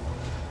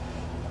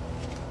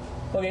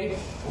 Okay.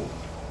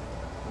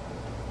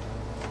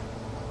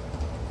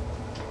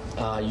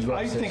 You go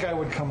I upstairs. think I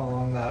would come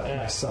along that Yeah.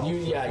 myself.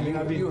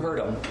 You heard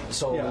him.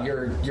 So Yeah.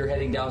 you're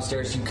heading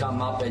downstairs. You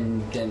come up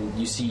and then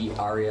you see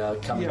Arya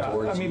coming Yeah,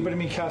 towards you. but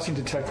casting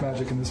Detect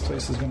Magic in this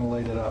place is going to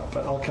light it up,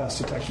 but I'll cast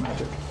Detect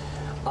Magic.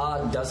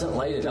 Doesn't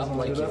light it up Doesn't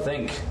like light it you up?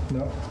 think.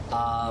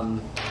 No?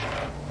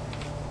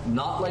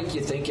 Not like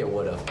you think it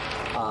would have.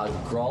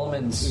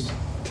 Grolleman's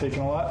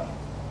Taking a lot?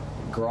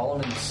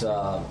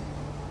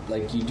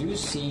 like you do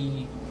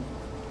see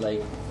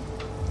like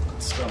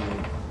some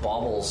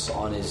baubles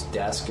on his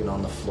desk and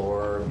on the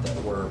floor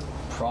that were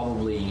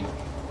probably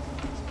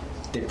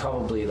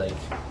like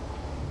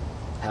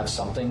have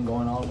something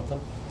going on with them.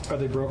 Are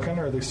they broken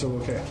or are they still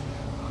okay?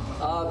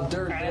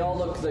 They all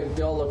look good.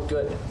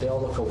 They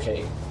all look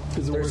okay.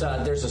 Is it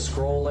There's a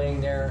scroll laying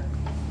there.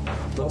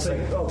 Looks like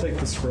I'll take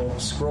the scroll.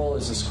 scroll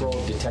is a scroll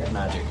of detect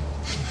magic.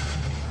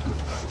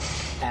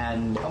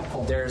 And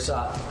there's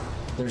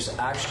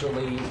actually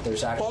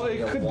Well,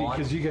 it a could be wand.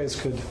 because you guys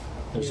could.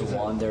 There's a use that.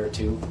 wand there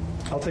too.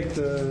 I'll take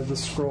the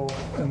scroll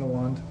and the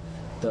wand.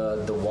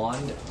 The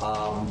wand.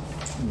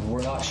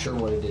 We're not sure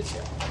what it is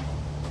yet.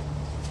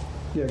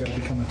 Yeah, I got to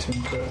become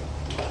attuned to it.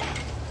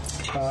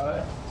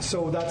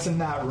 So that's in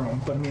that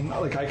room, but I mean,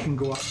 like I can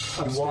go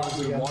upstairs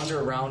You again. wander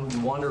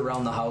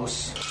around the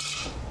house,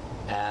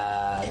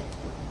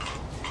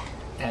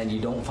 and you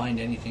don't find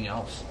anything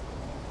else.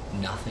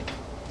 Nothing.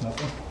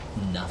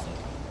 Nothing.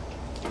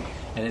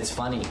 And it's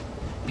funny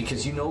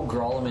because you know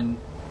Grolleman,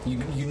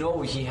 you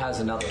know he has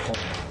another home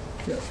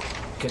Yeah.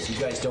 because you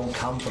guys don't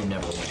come from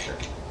Neverwinter.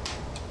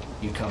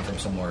 You come from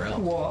somewhere else.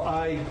 Well,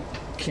 I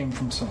came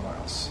from somewhere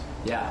else.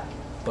 Yeah,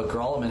 but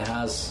Grolleman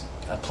has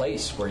a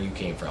place where you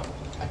came from.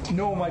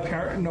 No, my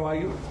parent. No,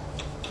 I.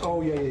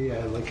 Oh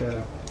yeah. Like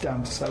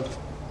down south.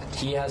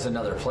 He has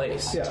another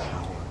place. Yeah.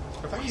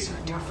 I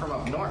thought you were from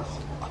up north.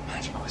 A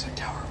magic wizard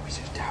tower.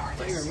 Wizard tower. I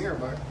thought you were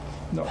Mirabar.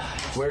 No.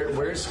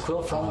 Where's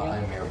Quill from?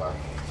 I'm Mirbar.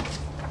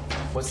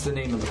 What's the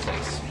name of the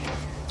place?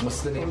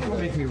 What's the name Don't of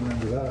make it? me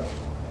remember that.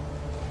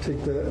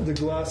 Take the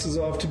glasses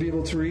off to be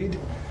able to read.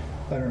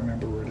 I don't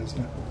remember where it is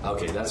now.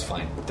 Okay, that's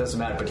fine. Doesn't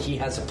matter. But he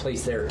has a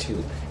place there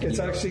too. And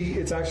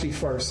It's actually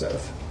far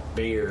south.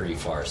 very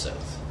far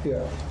south.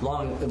 Yeah.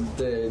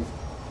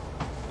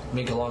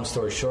 Make a long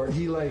story short.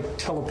 He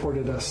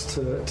teleported us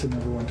to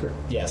Neverwinter.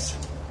 Yes.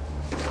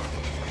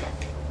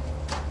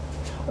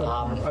 I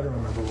don't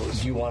remember what it was.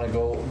 Do you want to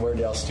go? Where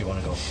else do you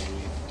want to go?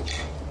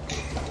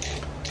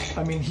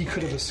 I mean, he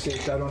could have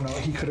escaped. I don't know.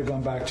 He could have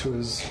gone back to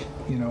his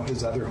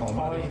other home.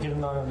 Or he could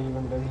not have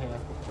even been here.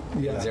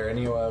 Yeah. Is there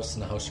anywhere else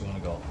in the house you want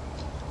to go?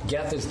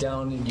 Geth is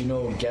down.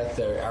 Geth.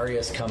 The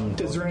Aria's come.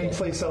 Is there any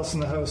place else in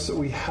the house that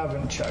we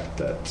haven't checked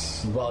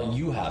that? Well,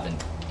 you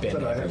haven't been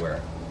That I have.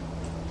 everywhere.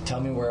 Tell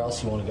me where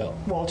else you want to go.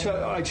 Well,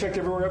 I checked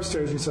everywhere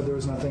upstairs. You said there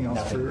was nothing else.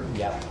 Nothing.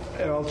 Yep.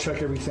 I'll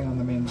check everything on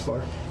the main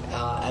floor.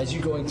 As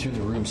you're going through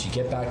the rooms, you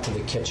get back to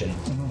the kitchen,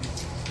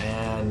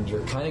 and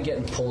you're kind of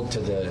getting pulled to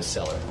the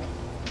cellar.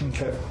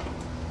 Okay.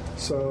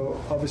 So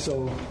obviously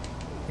I'll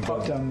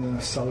pop down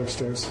the cellar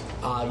stairs.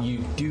 You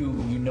do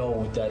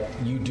know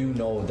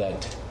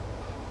that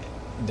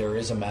there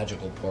is a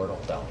magical portal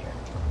down here,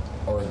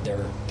 or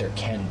there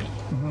can be.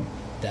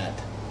 That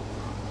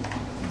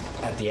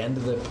at the end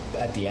of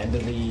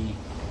the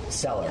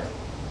cellar,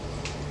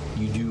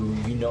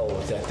 you know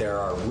that there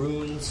are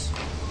runes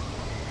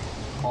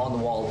on the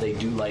wall. They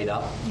do light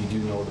up. You do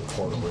know the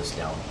portal is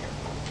down here.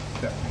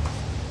 Yeah.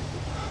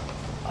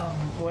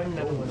 When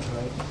that was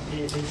right,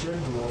 it's your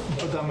duel.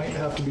 But that might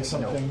have to be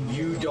something.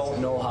 You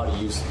don't know how to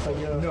use it.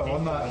 No,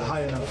 I'm not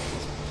high enough.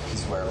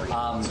 He's wherever he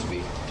wants to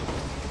be.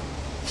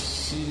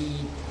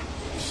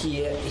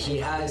 He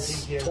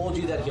has told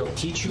you that he'll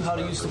teach you how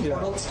to use the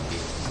portal,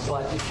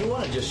 but if you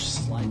want to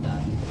just slide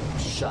that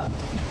shut,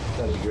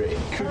 that'd be great.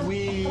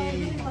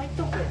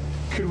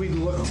 Could we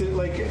look to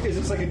is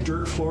it like a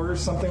dirt floor or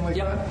something like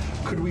Yep.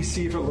 that? Could we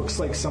see if it looks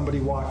like somebody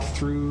walked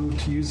through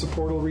to use the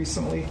portal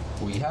recently?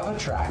 We have a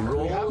tracker.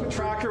 We have a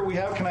tracker.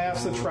 Can I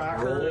ask the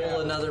tracker?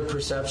 Roll another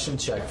perception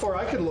check. Or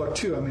I could look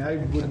too. I mean, I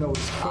would know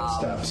his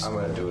footsteps. I'm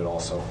going to do it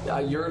also.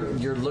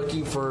 You're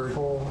looking for.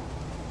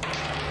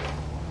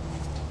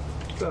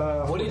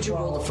 What did you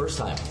roll the first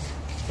time?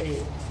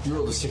 8. You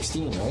rolled a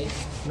 16, right?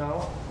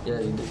 No? Yeah.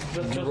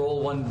 Did you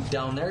roll one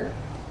down there?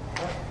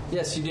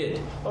 Yes, you did.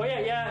 Oh,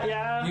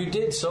 yeah. You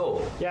did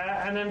so.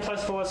 Yeah, and then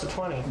plus 4 is a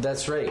 20.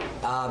 That's right.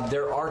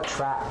 There are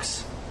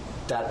tracks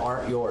that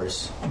aren't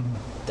yours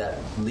that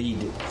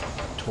lead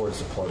towards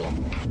the portal.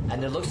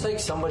 And it looks like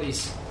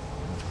somebody's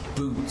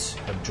boots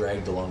have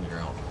dragged along the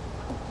ground.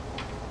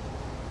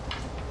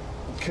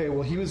 Okay,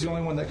 well, he was the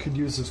only one that could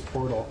use this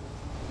portal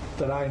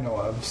that I know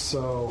of,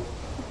 so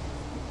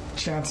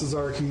chances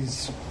are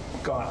he's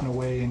gotten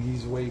away and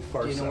he's way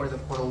far Do you know south. where the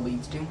portal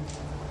leads to?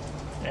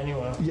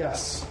 Anyway.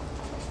 Yes.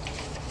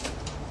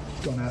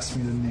 Don't ask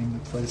me to name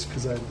the place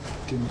because I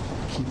didn't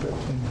keep it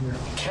in here.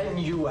 Can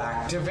you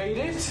activate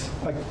it?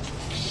 I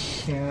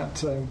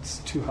can't. It's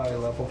too high a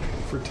level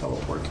for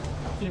teleport.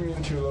 You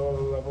mean too low of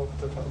a level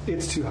to tell?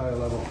 It's too high a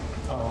level.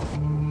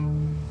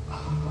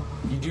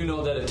 You do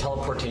know that a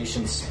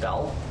teleportation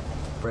spell,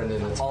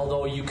 Brendan, it's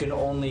although you can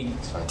only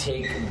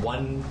take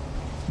one.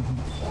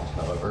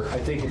 however. I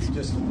think it's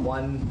just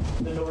one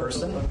The door's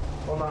person, open.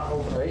 Well, not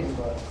open, right?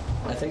 but...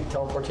 I think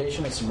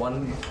teleportation is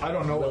one. I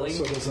don't know what willing.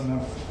 so doesn't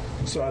know.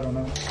 So I don't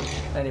know.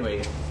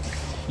 Anyway,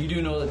 you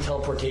do know the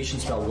teleportation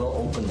spell will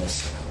open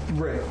this,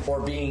 Right.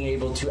 or being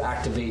able to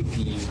activate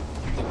the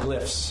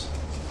glyphs.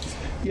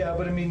 Yeah,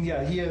 but I mean,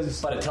 yeah, he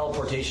is. But a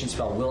teleportation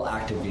spell will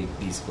activate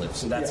these glyphs,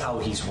 so that's Yeah. how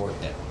he's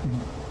worked it.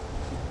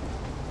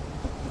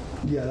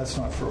 Yeah, that's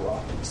not for a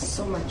while.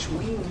 So much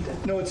wind.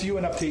 No, it's you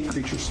and up to 8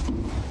 creatures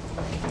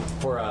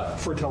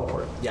for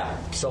teleport. Yeah.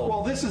 So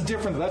Well, this is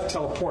different. That's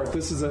teleport.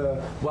 This is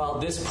a.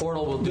 this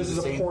portal will do This the is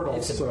a same, portal,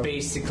 It's so-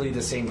 basically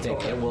the same thing.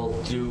 Okay. It will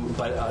do,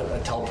 but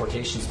a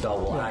teleportation spell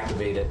will Yeah.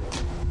 activate it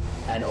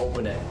and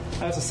open it.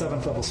 That's a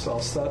 7th level spell.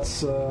 So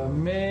that's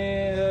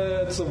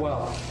it's a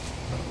well.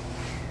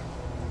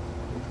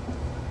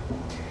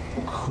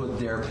 Could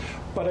there...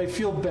 But I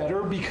feel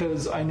better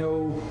because I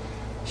know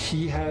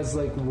he has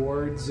like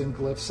wards and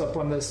glyphs up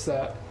on this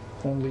that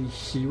only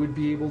he would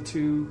be able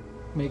to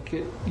make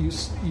it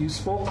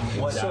useful.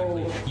 Exactly.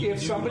 So You if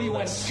do somebody know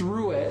went this.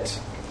 through it,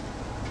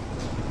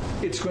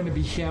 it's going to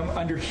be him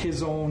under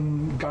his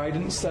own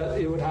guidance that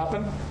it would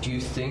happen. Do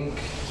you think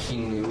he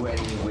knew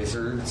any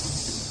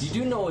wizards? You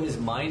do know his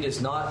mind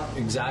is not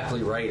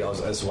exactly right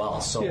as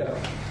well. So Yeah.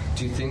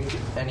 Do you think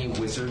any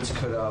wizards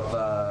could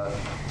have...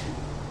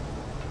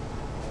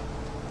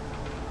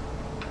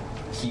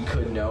 he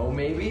could know,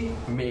 maybe?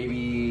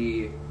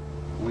 Maybe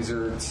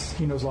wizards...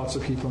 He knows lots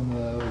of people in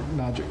the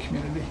magic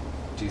community.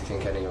 Do you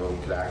think any of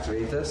them could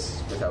activate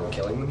this without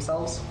killing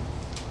themselves?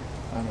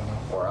 I don't know.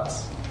 Or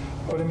us?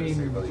 But I What does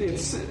mean, it really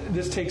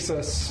this takes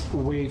us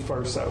way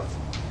far south,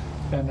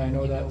 and I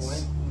know You know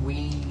that's. what?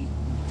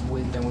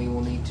 Then we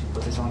will need to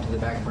put this onto the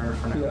back burner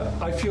for now. Yeah,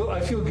 I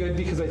feel good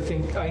because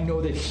I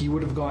know that he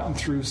would have gotten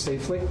through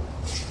safely.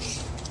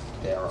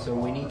 They are. So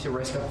we need to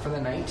rest up for the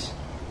night,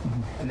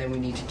 and then we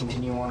need to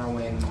continue on our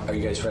way in the morning. Are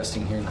you guys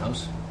resting here in the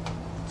house?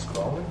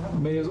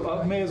 May as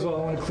well. I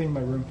want to clean my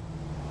room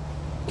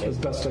as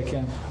best I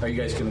can. Are you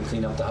guys going to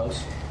clean up the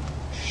house?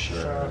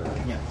 Sure.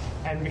 Yeah.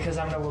 And because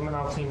I'm the woman,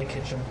 I'll clean the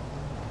kitchen.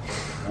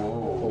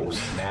 Whoa. Oh,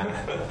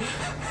 snap.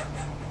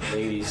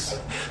 Ladies,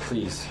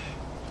 please.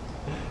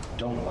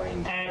 Don't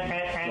mind.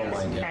 Don't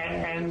mind him.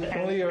 And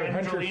Only your and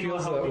hunter Jolene will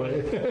feels help that me.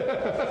 way.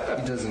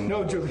 He doesn't.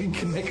 No, Jolene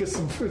can make us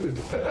some food.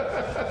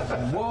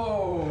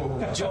 Whoa.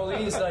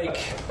 Jolene's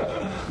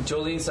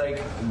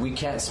like, we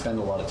can't spend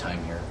a lot of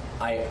time here.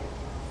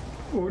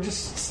 Or we're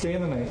just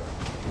staying the night.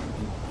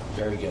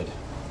 Very good.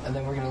 And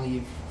then we're gonna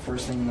leave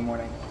first thing in the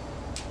morning.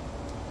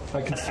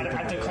 I can sleep. I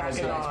have to crack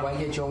it That's why I on.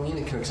 get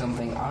Jolene to cook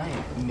something. I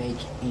make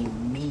a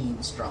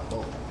mean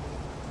struggle.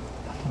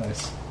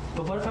 Nice.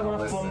 But what if I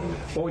want to film?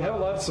 Well, we have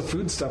lots of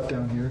food stuff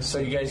down here. So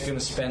you guys going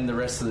to spend the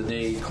rest of the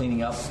day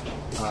cleaning up?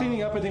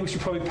 Cleaning up, I think we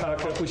should probably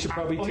pack up. We should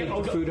probably take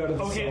the food out of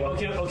the cellar.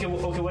 Okay.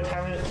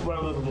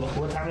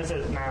 What time is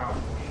it now?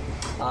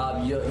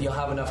 You'll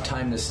have enough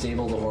time to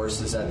stable the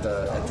horses at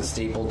the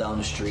stable down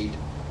the street,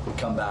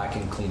 come back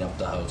and clean up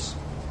the house.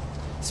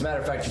 As a matter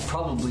of fact, you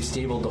probably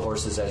stabled the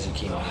horses as you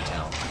came into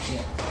town,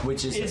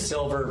 which is a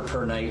silver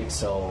per night,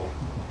 so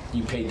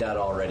you paid that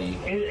already.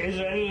 Is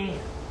there any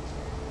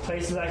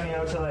places I can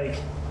go to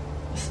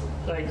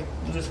like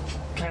just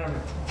kind of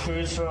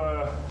cruise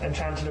for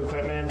enchanted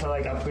equipment to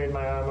like upgrade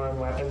my armor and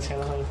weapons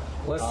kind of thing?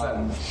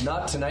 Listen.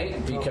 Not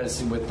tonight,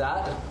 because with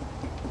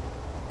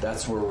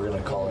that's where we're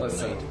going to call it a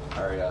Listen, night.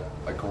 Arya,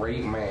 a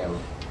great man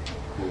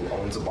who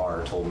owns a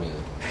bar told me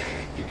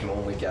you can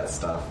only get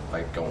stuff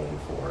by going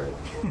for it.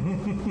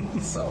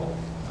 So,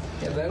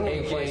 Yeah, that only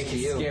AK applies to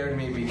you. scared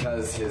me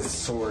because his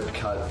sword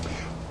cut.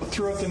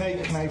 Throughout the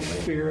night, can I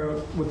figure out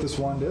what this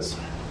wand is?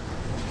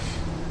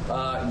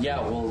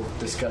 Yeah, we'll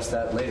discuss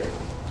that later.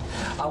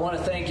 I want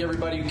to thank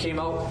everybody who came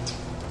out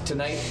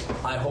tonight.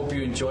 I hope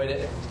you enjoyed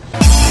it.